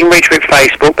can reach me at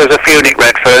Facebook. There's a few Nick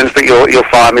Redferns, but you'll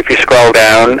find me if you scroll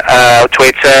down.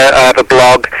 Twitter, I have a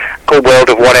blog called World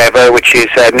of Whatever, which is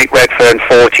Nick Redfern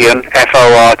Fortean,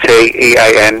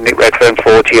 Fortean, Nick Redfern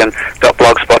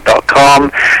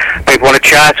Fortean.blogspot.com. People want to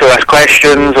chat or ask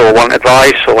questions or want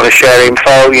advice or want to share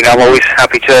info, I'm always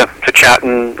happy to chat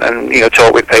and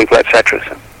talk with people, etc.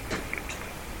 So.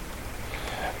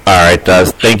 All right,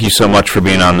 thank you so much for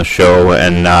being on the show,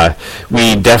 and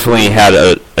we definitely had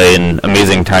an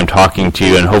amazing time talking to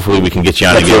you, and hopefully we can get you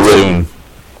on again soon.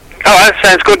 Oh, that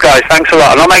sounds good, guys. Thanks a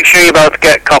lot. And I'll make sure you both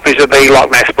get copies of the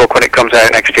Loch Ness book when it comes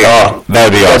out next year. Oh,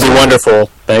 that'd be awesome. That'd be wonderful.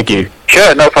 Thank you.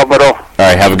 Sure, no problem at all. All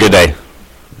right, have a good day.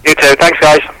 You too. Thanks,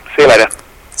 guys. See you later.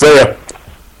 See ya.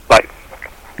 Bye.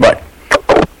 Bye.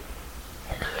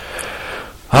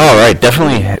 All right,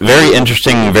 definitely very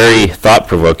interesting, very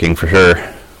thought-provoking for sure.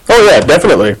 Oh, yeah,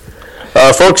 definitely.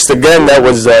 Folks, again, that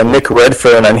was Nick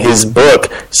Redfern on his book,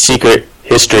 Secret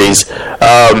Histories.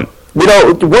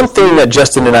 One thing that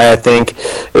Justin and I think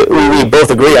we both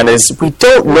agree on is we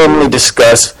don't normally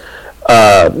discuss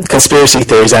conspiracy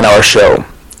theories on our show.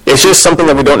 It's just something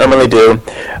that we don't normally do.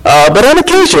 But on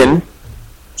occasion,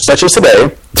 such as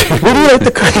today, we do like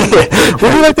to cover it.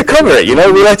 We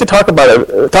like to talk about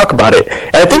it.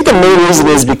 And I think the main reason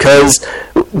is because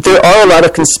there are a lot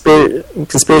of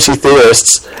conspiracy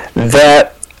theorists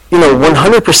that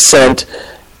 100%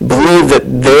 believe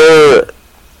that their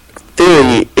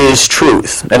theory is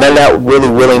truth, and they're not really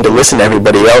willing to listen to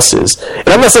everybody else's. And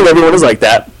I'm not saying everyone is like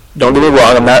that. Don't get me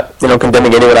wrong. I'm not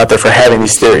condemning anyone out there for having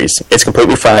these theories. It's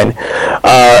completely fine.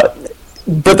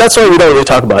 But that's why we don't really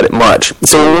talk about it much.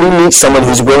 So when we meet someone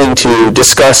who's willing to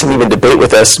discuss and even debate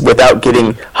with us without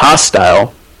getting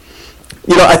hostile,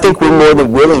 I think we're more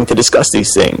than willing to discuss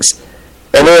these things.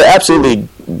 And there are absolutely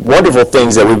wonderful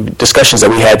discussions that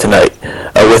we had tonight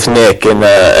with Nick. And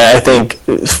I think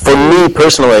for me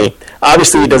personally,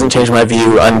 obviously it doesn't change my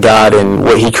view on God and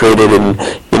what He created and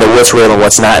what's real and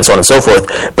what's not and so on and so forth.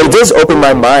 But it does open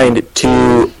my mind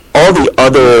to all the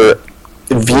other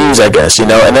views, I guess, and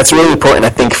that's really important, I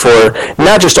think, for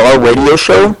not just our radio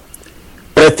show,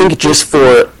 but I think just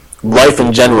for life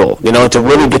in general, to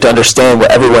really get to understand what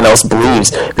everyone else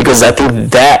believes, because I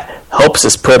think that helps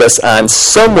us put us on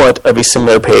somewhat of a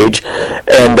similar page,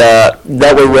 and that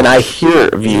way when I hear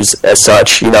views as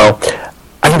such, I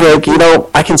can be like,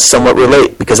 I can somewhat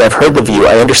relate, because I've heard the view,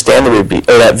 I understand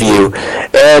that view,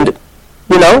 and,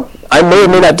 I may or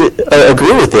may not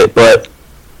agree with it, but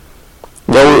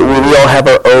we all have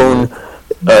our own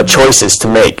choices to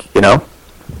make, I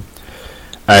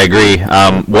agree.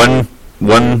 One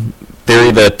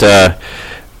theory that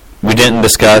we didn't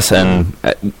discuss, and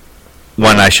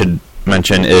one I should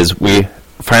mention, is we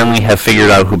finally have figured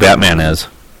out who Batman is.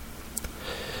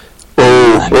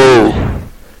 Oh.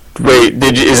 Wait,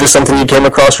 is this something you came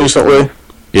across recently?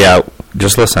 Yeah,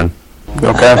 just listen.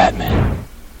 Okay.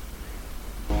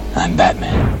 I'm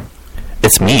Batman.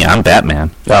 It's me. I'm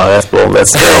Batman. Oh, that's bull.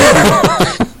 That's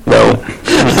no.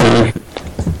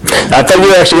 I thought you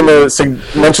were actually going to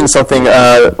mention something.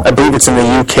 I believe it's in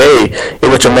the UK, in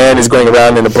which a man is going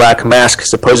around in a black mask,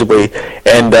 supposedly,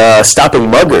 and stopping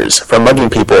muggers from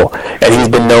mugging people. And he's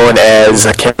been known as,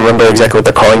 I can't remember exactly what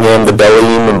they're calling him, the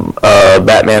Belleam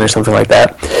Batman or something like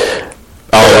that.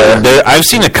 I've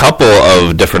seen a couple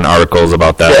of different articles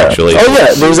about that, actually. Oh,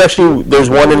 yeah. There's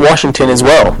one in Washington as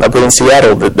well. I believe in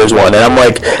Seattle there's one. And I'm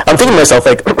thinking to myself,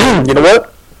 you know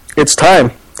what? It's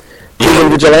time. He's a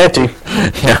vigilante.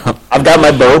 Yeah. I've got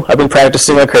my bow. I've been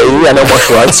practicing like crazy. I know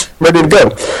martial arts. Ready to go.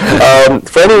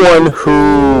 For anyone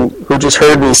who just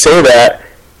heard me say that,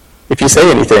 if you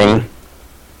say anything,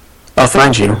 I'll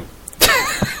find you.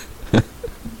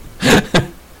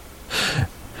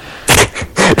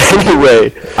 Anyway,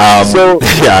 so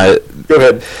yeah, go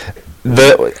ahead.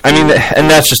 And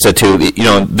that's just it too.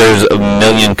 There's a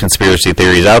million conspiracy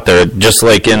theories out there. Just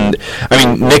like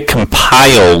Nick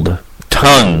compiled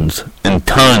tons and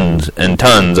tons and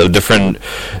tons of different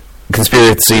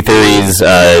conspiracy theories,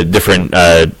 different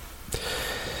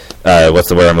what's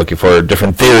the word I'm looking for?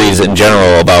 Different theories in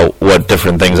general about what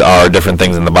different things are, different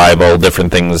things in the Bible,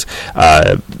 different things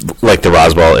like the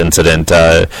Roswell incident.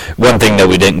 One thing that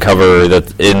we didn't cover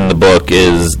that in the book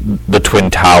is the Twin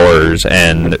Towers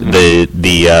and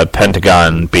the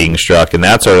Pentagon being struck and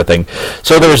that sort of thing.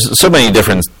 So there's so many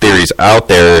different theories out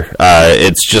there.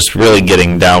 It's just really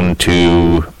getting down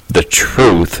to the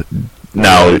truth.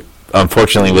 Now,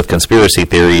 unfortunately, with conspiracy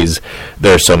theories,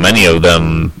 there are so many of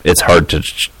them, it's hard to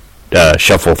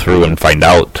shuffle through and find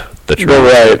out the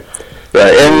truth. Right.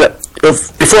 And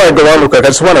before I go on real quick, I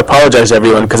just want to apologize to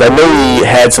everyone because I know we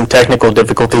had some technical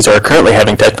difficulties, or are currently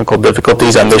having technical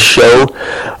difficulties on this show,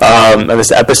 on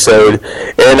this episode.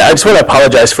 And I just want to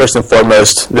apologize first and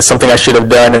foremost. This is something I should have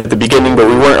done at the beginning, but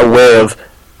we weren't aware of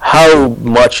how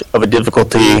much of a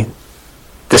difficulty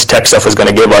this tech stuff was going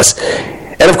to give us.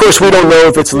 And of course, we don't know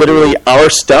if it's literally our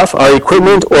stuff, our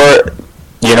equipment, or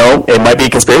it might be a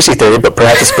conspiracy theory, but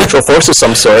perhaps a spiritual force of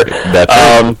some sort that's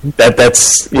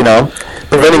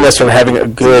preventing us from having a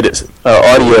good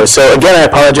audio. So again, I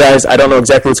apologize. I don't know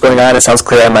exactly what's going on. It sounds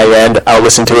clear on my end. I'll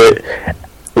listen to it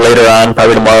later on,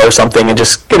 probably tomorrow or something, and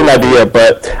just get an idea.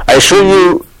 But I assure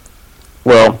you,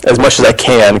 well, as much as I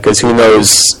can, because who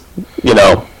knows,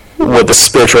 what the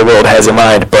spiritual world has in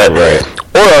mind, but or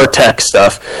our tech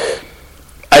stuff.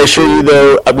 I assure you,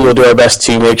 though, we will do our best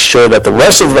to make sure that the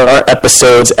rest of our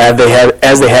episodes,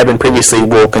 as they have been previously,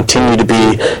 will continue to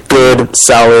be good,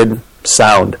 solid,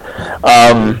 sound.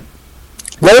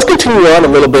 Let's continue on a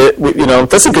little bit.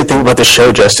 That's a good thing about this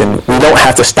show, Justin. We don't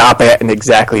have to stop at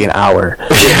exactly an hour.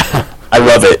 Yeah. I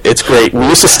love it. It's great. We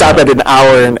used to stop at an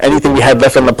hour, and anything we had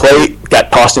left on the plate got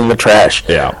tossed in the trash.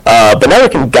 Yeah. But now we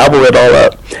can gobble it all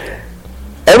up.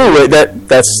 Anyway,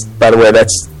 that's by the way,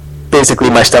 that's basically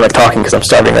my stomach talking because I'm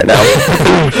starving right now.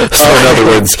 So in other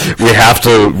words, we have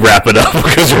to wrap it up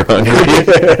because you're hungry.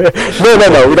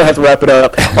 No, we don't have to wrap it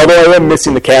up. Although I am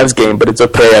missing the Cavs game, but it's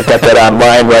okay. I've got that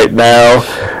online right now.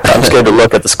 I'm scared to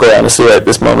look at the score, honestly, at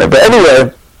this moment. But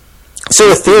anyway,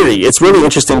 so a theory. It's really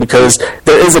interesting because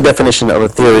there is a definition of a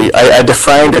theory. I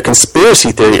defined a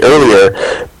conspiracy theory earlier,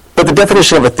 but the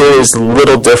definition of a theory is a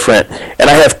little different. And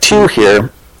I have two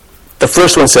here. The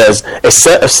first one says, a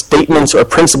set of statements or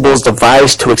principles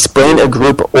devised to explain a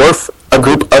group of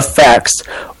facts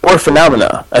or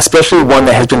phenomena, especially one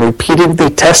that has been repeatedly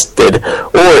tested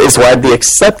or is widely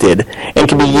accepted and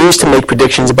can be used to make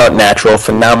predictions about natural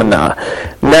phenomena.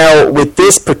 Now, with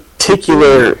this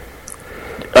particular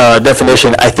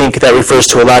definition, I think that refers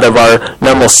to a lot of our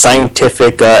normal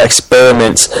scientific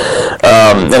experiments,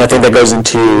 and I think that goes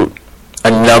into a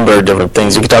number of different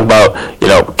things. You can talk about,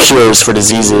 cures for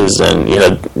diseases and,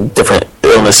 different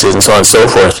illnesses and so on and so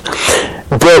forth.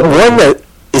 But one that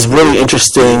is really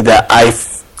interesting that I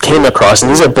came across,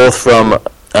 and these are both from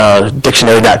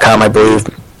dictionary.com, I believe,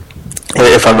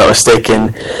 if I'm not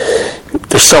mistaken.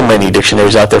 There's so many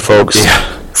dictionaries out there, folks.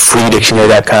 Yeah.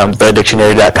 Freedictionary.com,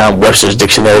 thedictionary.com,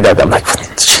 webstersdictionary.com. Like,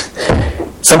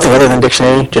 something other than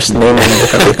dictionary, just name it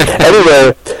differently.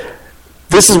 Anyway,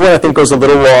 this is what I think goes a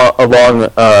little along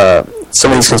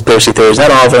some of these conspiracy theories,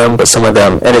 not all of them, but some of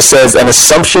them. And it says, an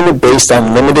assumption based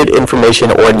on limited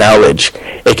information or knowledge,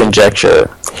 a conjecture.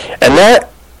 And that,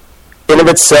 in of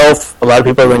itself, a lot of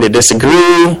people are going to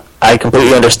disagree. I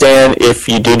completely understand. If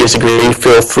you do disagree,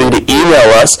 feel free to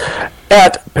email us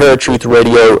at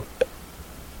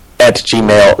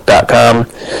paratruthradio@gmail.com.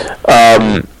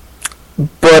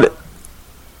 But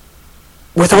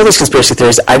with all these conspiracy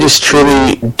theories, I just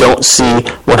truly don't see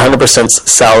 100%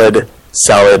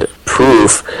 solid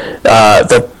proof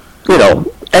that,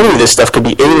 any of this stuff could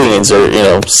be aliens or,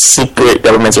 secret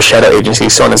governments or shadow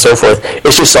agencies, so on and so forth.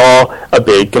 It's just all a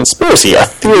big conspiracy, a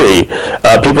theory.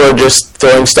 People are just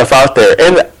throwing stuff out there.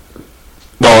 And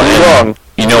wrong.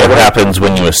 You know what happens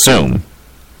when you assume?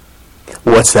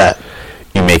 What's that?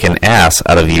 You make an ass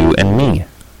out of you and me.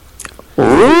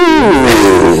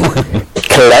 Ooh,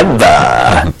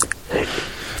 clever.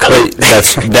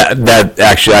 That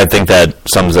actually, I think that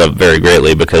sums up very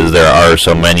greatly because there are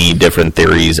so many different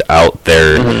theories out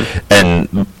there, and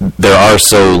there are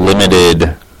so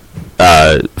limited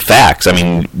facts. I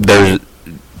mean, there's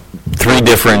 4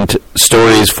 different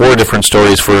stories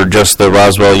for just the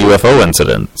Roswell UFO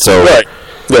incident. So, right,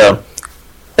 yeah.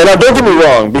 And now, don't get me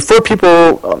wrong. Before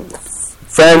people,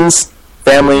 friends,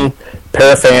 family,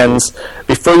 parafans,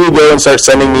 before you go and start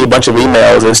sending me a bunch of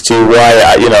emails as to why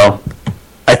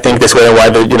I think this way and why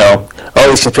all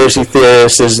these conspiracy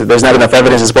theorists, there's not enough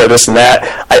evidence to support this and that.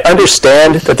 I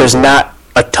understand that there's not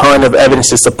a ton of evidence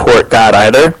to support God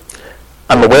either.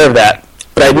 I'm aware of that.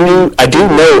 But I do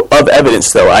know of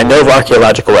evidence, though. I know of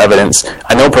archaeological evidence.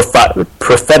 I know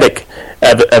prophetic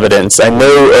evidence. I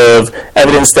know of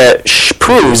evidence that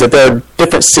proves that there are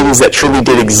different cities that truly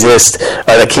did exist,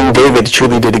 that King David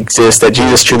truly did exist, that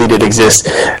Jesus truly did exist.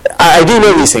 I do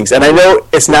know these things, and I know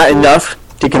it's not enough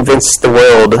to convince the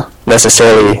world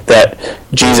necessarily that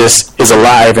Jesus is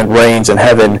alive and reigns in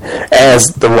heaven as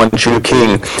the one true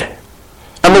king.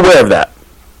 I'm aware of that.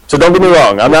 So don't get me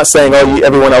wrong. I'm not saying,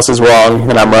 everyone else is wrong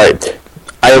and I'm right.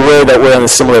 I'm aware that we're on a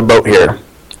similar boat here.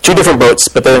 2 different boats,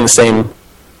 but they're in the same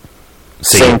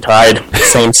tide,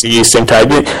 same sea, same tide.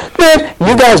 Man,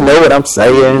 you guys know what I'm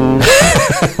saying.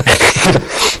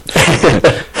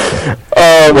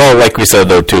 Well, like we said,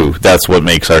 though, too, that's what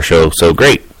makes our show so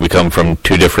great. We come from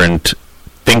two different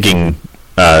thinking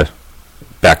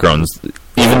backgrounds.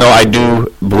 Even though I do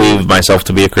believe myself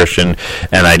to be a Christian,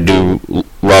 and I do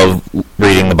love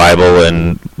reading the Bible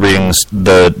and reading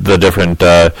the different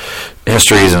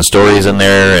histories and stories in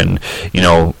there, and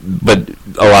but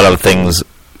a lot of things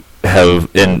have,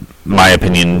 in my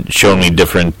opinion, shown me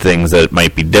different things that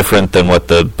might be different than what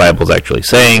the Bible's actually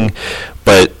saying.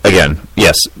 But again,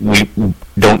 yes, we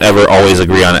don't ever always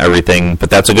agree on everything, but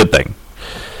that's a good thing.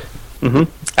 Mm-hmm.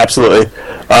 Absolutely.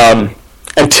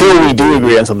 Until we do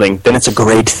agree on something, then it's a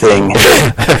great thing.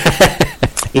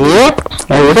 Yep,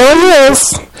 it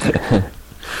is.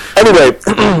 Anyway,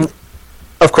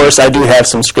 of course, I do have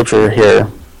some scripture here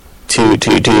to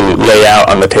lay out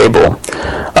on the table.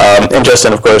 And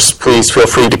Justin, of course, please feel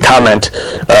free to comment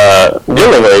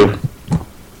willingly.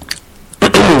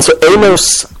 So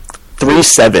Amos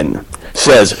 3:7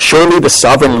 says, "Surely the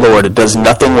sovereign Lord does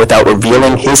nothing without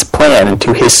revealing his plan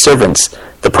to his servants,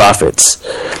 the prophets."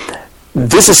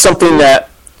 This is something that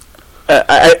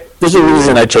there's a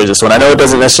reason I chose this one. I know it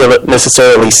doesn't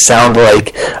necessarily sound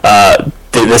like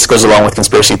this goes along with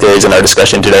conspiracy theories in our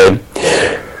discussion today,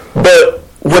 but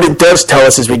what it does tell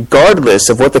us is, regardless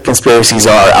of what the conspiracies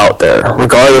are out there,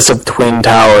 regardless of Twin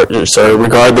Towers, or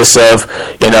regardless of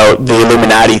the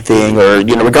Illuminati thing, or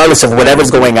regardless of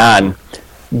whatever's going on,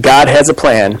 God has a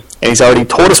plan, and He's already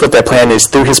told us what that plan is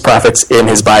through His prophets in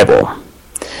His Bible.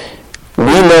 We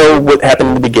know what happened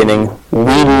in the beginning.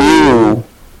 We know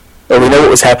what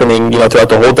was happening, throughout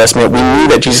the Old Testament. We knew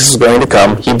that Jesus was going to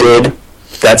come. He did.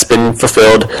 That's been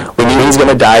fulfilled. We knew He's going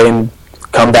to die and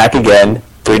come back again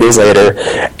 3 days later.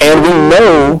 And we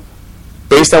know,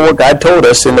 based on what God told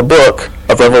us in the book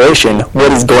of Revelation,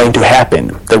 what is going to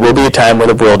happen. There will be a time when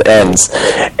the world ends.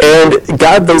 And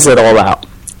God lays it all out.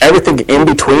 Everything in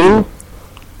between,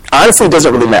 honestly,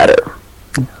 doesn't really matter.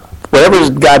 Whatever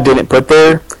God didn't put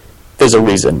there, there's a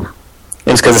reason. And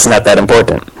it's because it's not that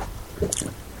important.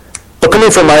 But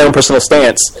coming from my own personal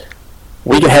stance,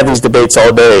 we can have these debates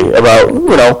all day about,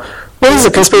 what is a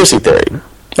conspiracy theory?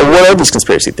 And what are these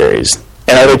conspiracy theories?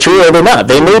 And are they true or are they not?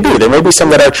 They may be. There may be some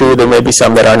that are true. There may be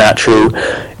some that are not true.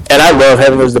 And I love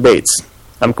having those debates.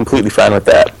 I'm completely fine with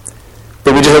that.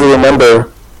 But we just have to remember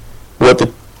what's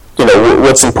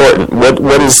important.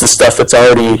 What is the stuff that's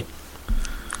already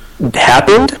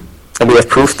happened? And we have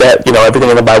proof that, everything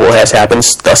in the Bible has happened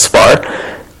thus far.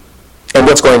 And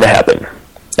what's going to happen.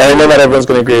 And I know not everyone's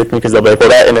going to agree with me, because they'll be like, well,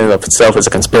 that in and of itself is a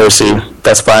conspiracy.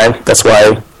 That's fine. That's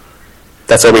why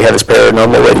we have this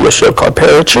paranormal radio show called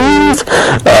Paratruth.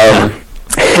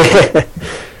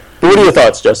 What are your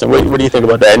thoughts, Justin? What do you think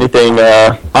about that? Anything?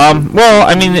 Well,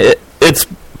 I mean, it's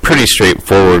pretty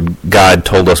straightforward. God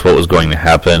told us what was going to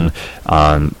happen.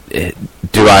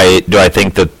 Do I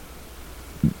think that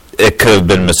it could have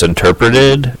been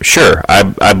misinterpreted? Sure.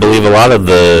 I believe a lot of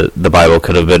the Bible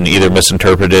could have been either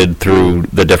misinterpreted through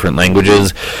the different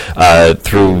languages,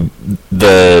 through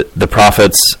the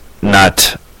prophets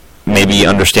not maybe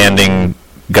understanding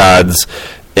God's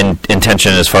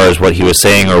intention as far as what He was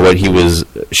saying or what He was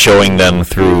showing them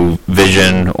through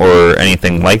vision or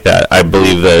anything like that. I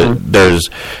believe that there's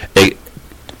the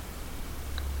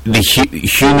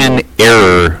human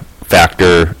error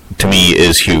factor to me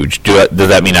is huge. Does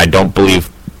that mean I don't believe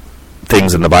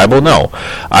things in the Bible? No.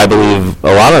 I believe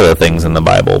a lot of the things in the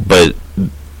Bible, but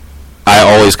I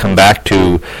always come back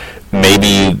to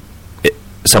maybe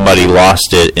somebody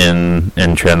lost it in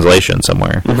translation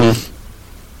somewhere. Mm-hmm.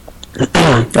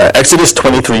 Exodus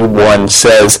 23:1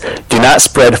 says, "Do not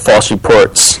spread false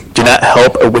reports. Do not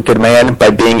help a wicked man by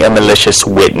being a malicious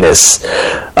witness."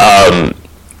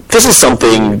 This is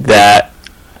something that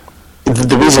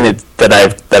the reason that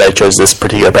I chose this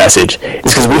particular passage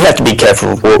is because we have to be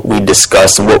careful of what we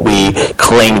discuss and what we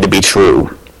claim to be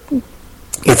true.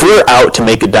 If we're out to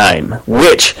make a dime,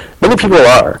 which many people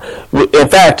are, in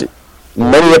fact,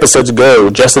 many episodes ago,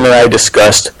 Justin and I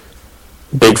discussed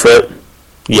Bigfoot,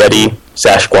 Yeti,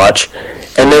 Sasquatch,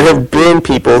 and there have been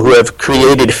people who have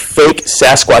created fake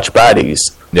Sasquatch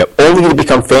bodies only to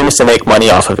become famous and make money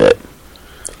off of it.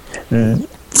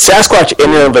 Sasquatch in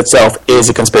and of itself is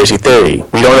a conspiracy theory.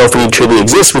 We don't know if he truly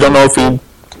exists. We don't know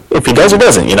if he does or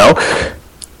doesn't,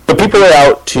 But people are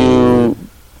out to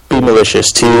be malicious,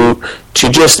 to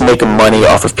just make money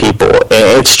off of people.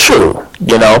 And it's true,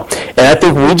 And I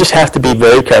think we just have to be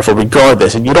very careful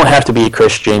regardless. And you don't have to be a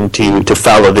Christian to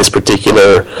follow this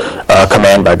particular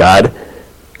command by God.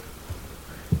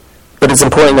 But it's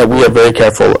important that we are very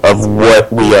careful of what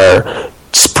we are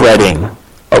spreading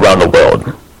around the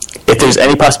world. if there's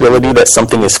any possibility that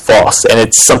something is false and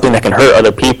it's something that can hurt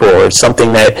other people or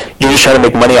something that you're just trying to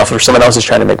make money off of or someone else is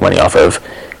trying to make money off of,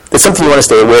 it's something you want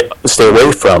to stay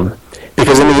away from.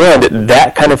 Because in the end,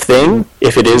 that kind of thing,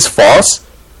 if it is false,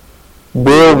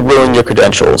 will ruin your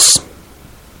credentials.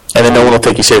 And then no one will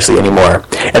take you seriously anymore.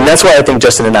 And that's why I think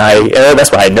Justin and I,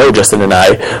 that's why I know Justin and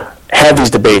I have these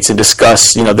debates and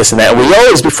discuss, this and that. And we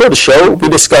always, before the show, we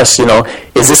discuss,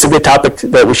 is this a good topic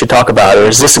that we should talk about, or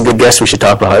is this a good guest we should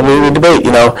talk about? I mean, we debate,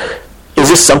 is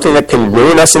this something that can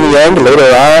ruin us in the end,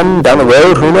 later on, down the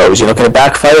road? Who knows? Can it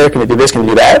backfire? Can it do this? Can it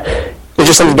do that? It's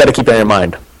just something you've got to keep in your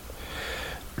mind.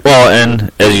 Well,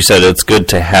 and as you said, it's good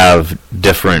to have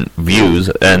different views,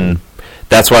 and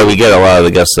that's why we get a lot of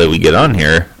the guests that we get on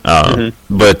here.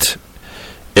 But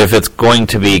if it's going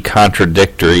to be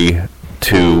contradictory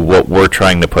to what we're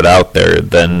trying to put out there,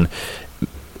 then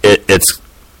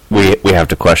we have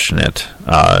to question it.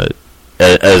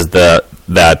 As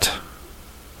that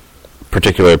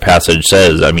particular passage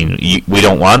says, I mean, we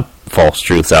don't want false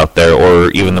truths out there, or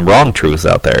even the wrong truths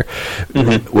out there.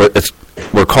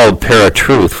 We're called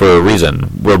para-truth for a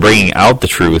reason. We're bringing out the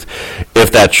truth.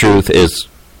 If that truth is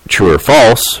true or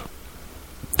false,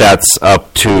 that's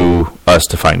up to us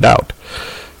to find out.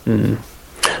 To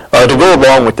go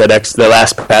along with that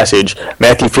last passage,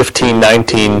 Matthew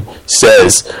 15:19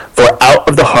 says, "For out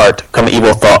of the heart come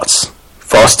evil thoughts,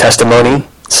 false testimony,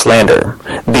 slander.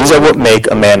 These are what make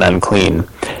a man unclean."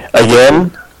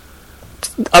 Again,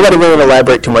 I'm not even going to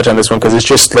elaborate too much on this one because it's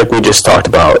just like we just talked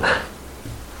about.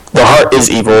 The heart is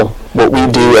evil. What we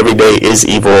do every day is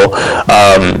evil.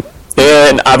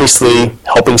 And obviously,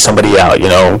 helping somebody out,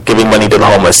 giving money to the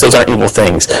homeless, those aren't evil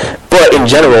things. But in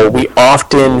general, we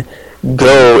often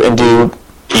go and do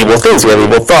evil things. We have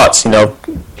evil thoughts, I know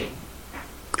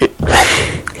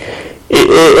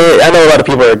a lot of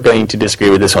people are going to disagree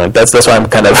with this one. That's why I'm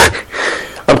kind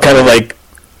of like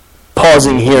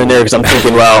pausing here and there because I'm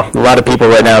thinking, wow, a lot of people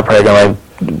right now are probably going,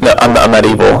 no, I'm not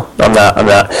evil. I'm not.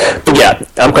 But yeah,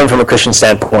 I'm coming from a Christian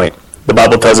standpoint. The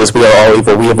Bible tells us we are all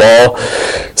evil. We have all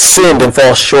sinned and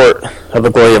fall short of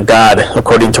the glory of God,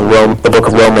 according to the book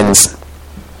of Romans.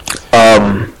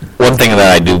 One thing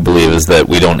that I do believe is that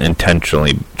we don't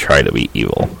intentionally try to be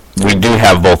evil. We do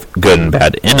have both good and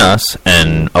bad in us,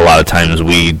 and a lot of times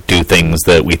we do things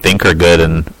that we think are good,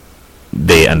 and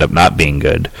they end up not being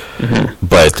good.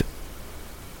 But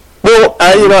well,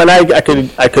 and I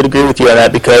could agree with you on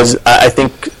that because I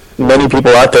think many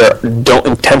people out there don't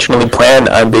intentionally plan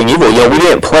on being evil. We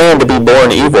didn't plan to be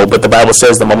born evil, but the Bible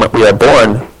says the moment we are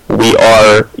born, we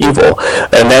are evil.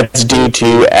 And that's due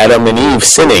to Adam and Eve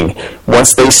sinning.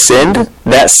 Once they sinned,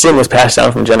 that sin was passed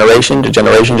down from generation to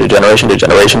generation to generation to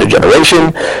generation to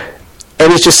generation.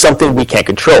 And it's just something we can't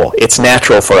control. It's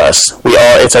natural for us.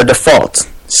 It's our default.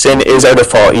 Sin is our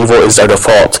default. Evil is our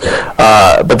default.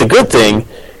 But the good thing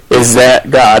is that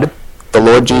God, the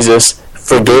Lord Jesus,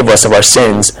 forgave us of our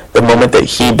sins the moment that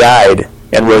he died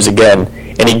and rose again.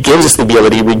 And he gives us the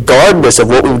ability, regardless of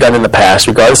what we've done in the past,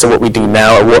 regardless of what we do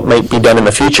now or what might be done in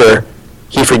the future,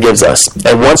 he forgives us.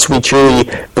 And once we truly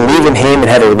believe in him and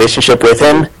have a relationship with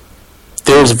him,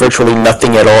 there's virtually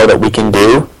nothing at all that we can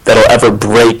do that'll ever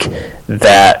break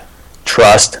that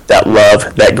trust, that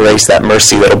love, that grace, that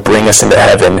mercy that'll bring us into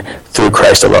heaven through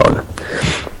Christ alone.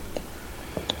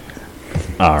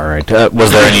 All right.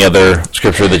 Was there any other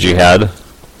scripture that you had?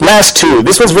 Last two.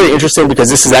 This one's very interesting because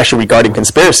this is actually regarding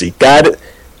conspiracy. God,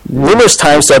 numerous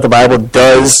times throughout the Bible,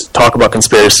 does talk about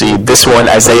conspiracy. This one,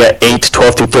 Isaiah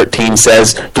 8:12-13,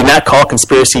 says, "Do not call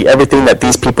conspiracy everything that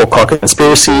these people call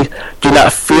conspiracy. Do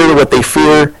not fear what they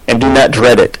fear, and do not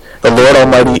dread it. The Lord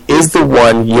Almighty is the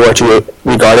one you are to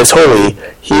regard as holy.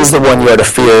 He is the one you are to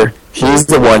fear. He is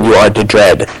the one you are to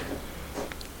dread."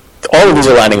 All of these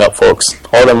are lining up, folks.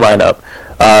 All of them line up.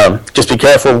 Just be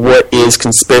careful what is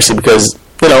conspiracy because,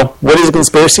 what is a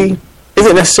conspiracy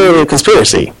isn't necessarily a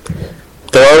conspiracy.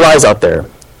 There are lies out there.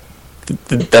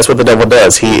 That's what the devil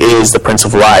does. He is the prince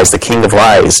of lies, the king of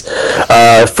lies.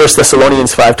 1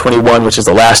 Thessalonians 5:21, which is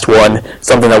the last one,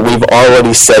 something that we've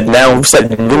already said now, we've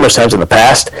said numerous times in the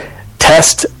past,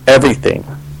 test everything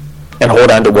and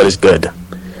hold on to what is good.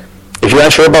 If you're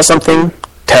not sure about something,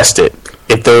 test it.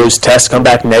 If those tests come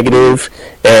back negative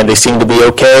and they seem to be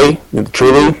okay,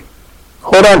 truly,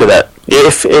 hold on to that.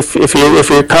 If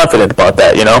you're confident about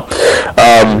that,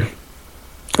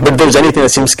 But if there's anything that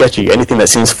seems sketchy, anything that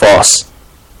seems false,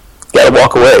 gotta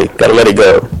walk away, gotta let it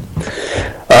go.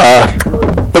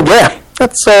 But yeah,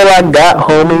 that's all I got,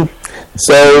 homie.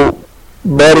 So,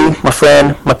 buddy, my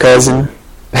friend, my cousin,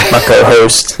 my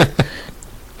co-host,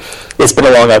 it's been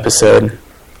a long episode.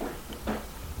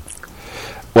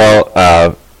 Well,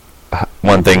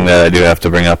 one thing that I do have to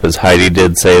bring up is Heidi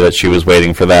did say that she was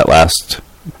waiting for that last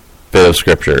bit of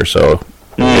scripture, so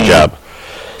good job.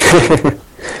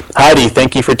 Heidi,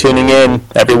 thank you for tuning in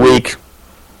every week.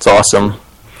 It's awesome.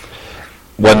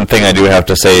 One thing I do have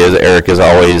to say is Eric is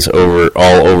always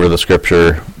all over the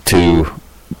scripture to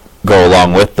go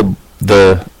along with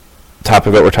the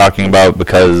topic that we're talking about,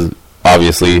 because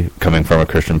obviously, coming from a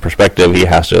Christian perspective, he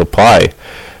has to apply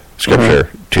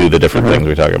scripture to the different things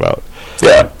we talk about.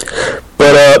 Yeah.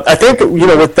 But I think,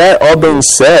 with that all being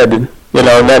said,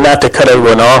 not to cut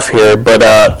everyone off here, but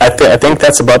I think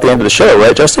that's about the end of the show,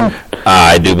 right, Justin?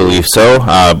 I do believe so.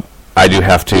 I do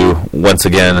have to, once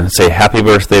again, say happy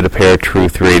birthday to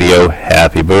Paratruth Radio.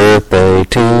 Happy birthday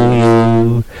to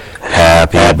you.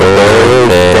 Happy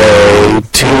birthday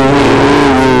to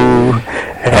you.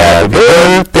 Happy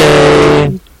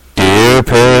birthday, dear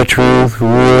Paratruth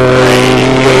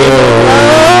Radio.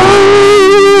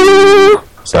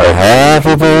 So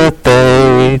happy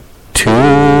birthday to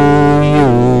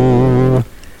you.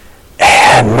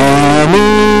 And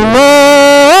many more.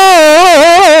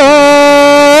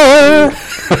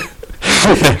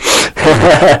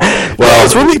 Well,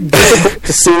 it's really difficult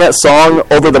to sing that song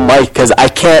over the mic because I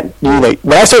can't.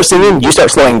 When I start singing, you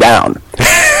start slowing down,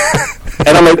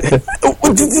 and I'm like,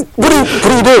 "What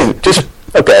are you doing?" Just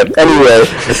okay. Anyway,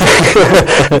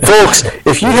 folks,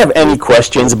 if you have any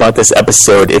questions about this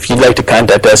episode, if you'd like to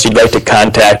contact us, you'd like to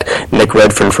contact Nick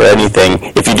Redfern for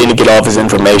anything. If you didn't get all of his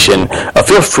information,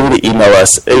 feel free to email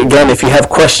us. Again, if you have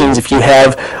questions, if you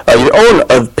have your own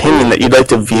opinion that you'd like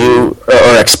to view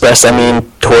or express,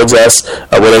 towards us,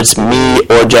 whether it's me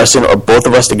or Justin or both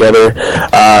of us together,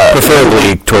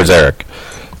 preferably towards Eric.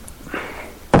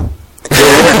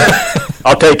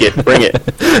 I'll take it. Bring it.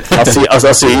 I'll see.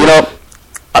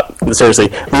 Seriously,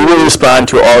 we will respond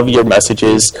to all of your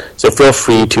messages, so feel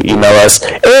free to email us.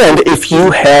 And if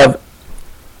you have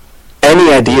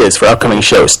any ideas for upcoming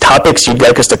shows, topics you'd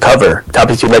like us to cover,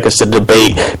 topics you'd like us to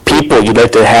debate, people you'd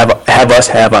like to have us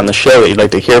have on the show that you'd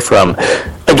like to hear from,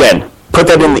 again, put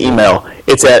that in the email.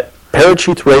 It's at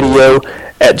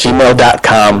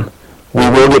paratruthradio@gmail.com. We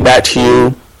will get back to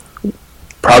you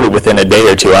probably within a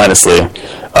day or two, honestly.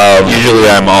 Usually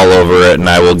I'm all over it, and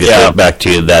I will get back to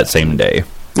you that same day.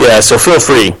 Yeah, so feel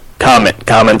free.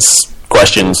 Comments,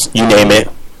 questions, you name it.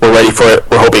 We're ready for it.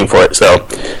 We're hoping for it. So,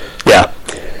 yeah.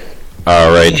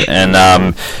 All right. And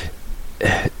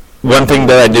one thing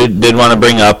that I did want to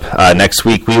bring up, next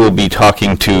week we will be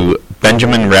talking to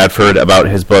Benjamin Radford about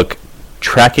his book,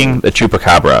 Tracking the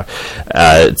Chupacabra.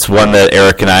 It's one that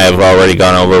Eric and I have already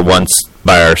gone over once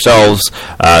by ourselves,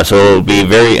 so it will be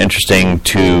very interesting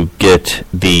to get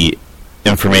the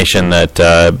information that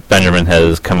Benjamin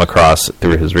has come across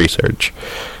through his research.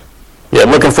 Yeah,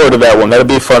 I'm looking forward to that one. That'll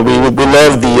be fun. We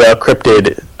love the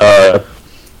cryptid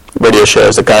radio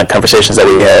shows, the kind of conversations that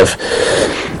we have.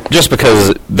 Just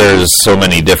because there's so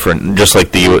many different, just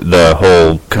like the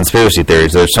whole conspiracy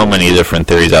theories, there's so many different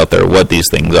theories out there, what these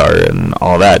things are and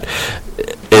all that.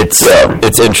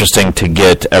 It's interesting to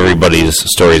get everybody's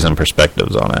stories and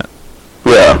perspectives on it.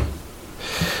 Yeah.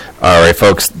 All right,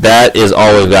 folks, that is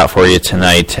all we've got for you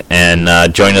tonight.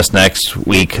 And join us next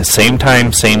week, same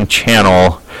time, same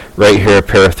channel, right here at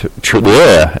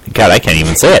God, I can't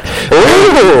even say it.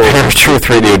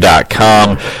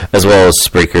 Paratruthradio.com, as well as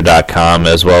Spreaker.com,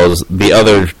 as well as the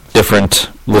other different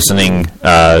listening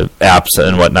apps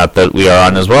and whatnot that we are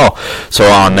on as well.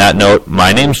 So on that note,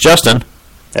 my name's Justin.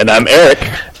 And I'm Eric.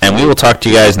 And we will talk to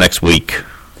you guys next week.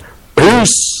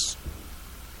 Peace.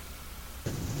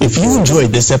 If you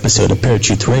enjoyed this episode of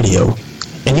Paratruth Radio,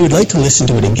 and you would like to listen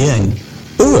to it again,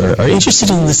 or are interested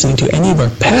in listening to any of our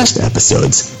past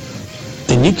episodes,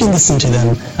 then you can listen to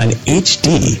them on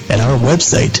HD at our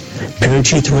website,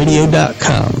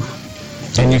 paratruthradio.com.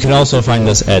 And you can also find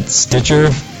us at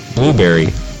Stitcher,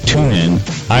 Blueberry, TuneIn,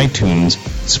 iTunes,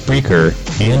 Spreaker,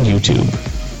 and YouTube.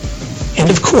 And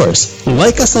of course,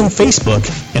 like us on Facebook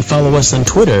and follow us on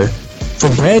Twitter for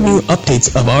brand new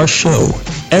updates of our show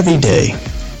every day.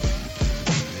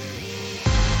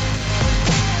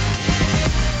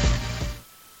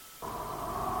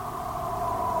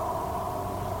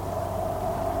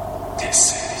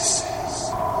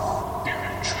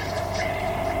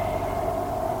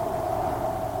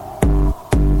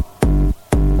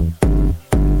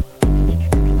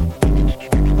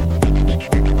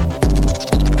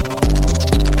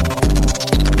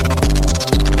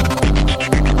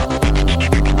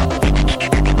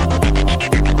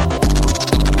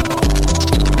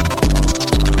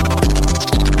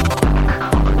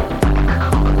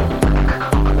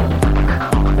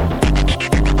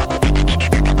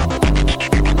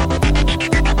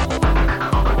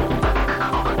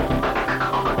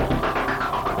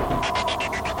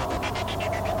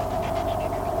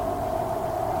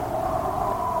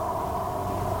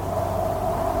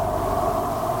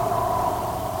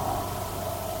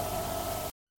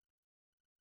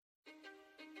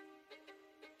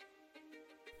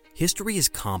 History is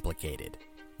complicated.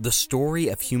 The story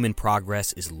of human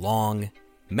progress is long,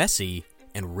 messy,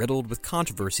 and riddled with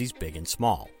controversies big and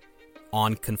small.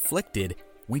 On Conflicted,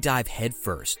 we dive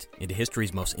headfirst into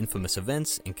history's most infamous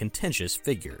events and contentious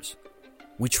figures.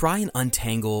 We try and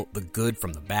untangle the good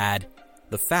from the bad,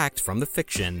 the fact from the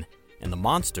fiction, and the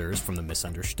monsters from the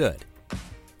misunderstood.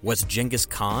 Was Genghis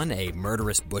Khan a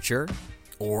murderous butcher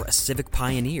or a civic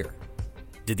pioneer?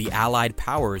 Did the Allied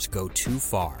powers go too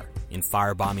far in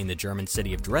firebombing the German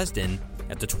city of Dresden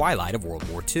at the twilight of World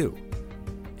War II?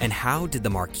 And how did the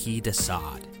Marquis de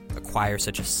Sade acquire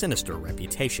such a sinister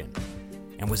reputation?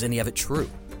 And was any of it true?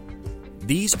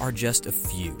 These are just a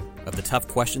few of the tough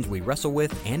questions we wrestle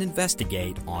with and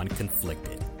investigate on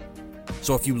Conflicted.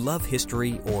 So if you love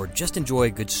history or just enjoy a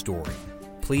good story,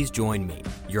 please join me,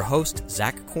 your host,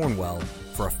 Zach Cornwell,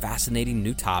 for a fascinating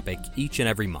new topic each and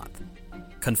every month.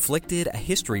 Conflicted, a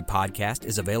history podcast,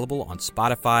 is available on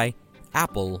Spotify,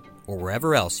 Apple, or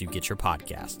wherever else you get your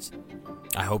podcasts.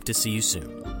 I hope to see you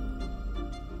soon.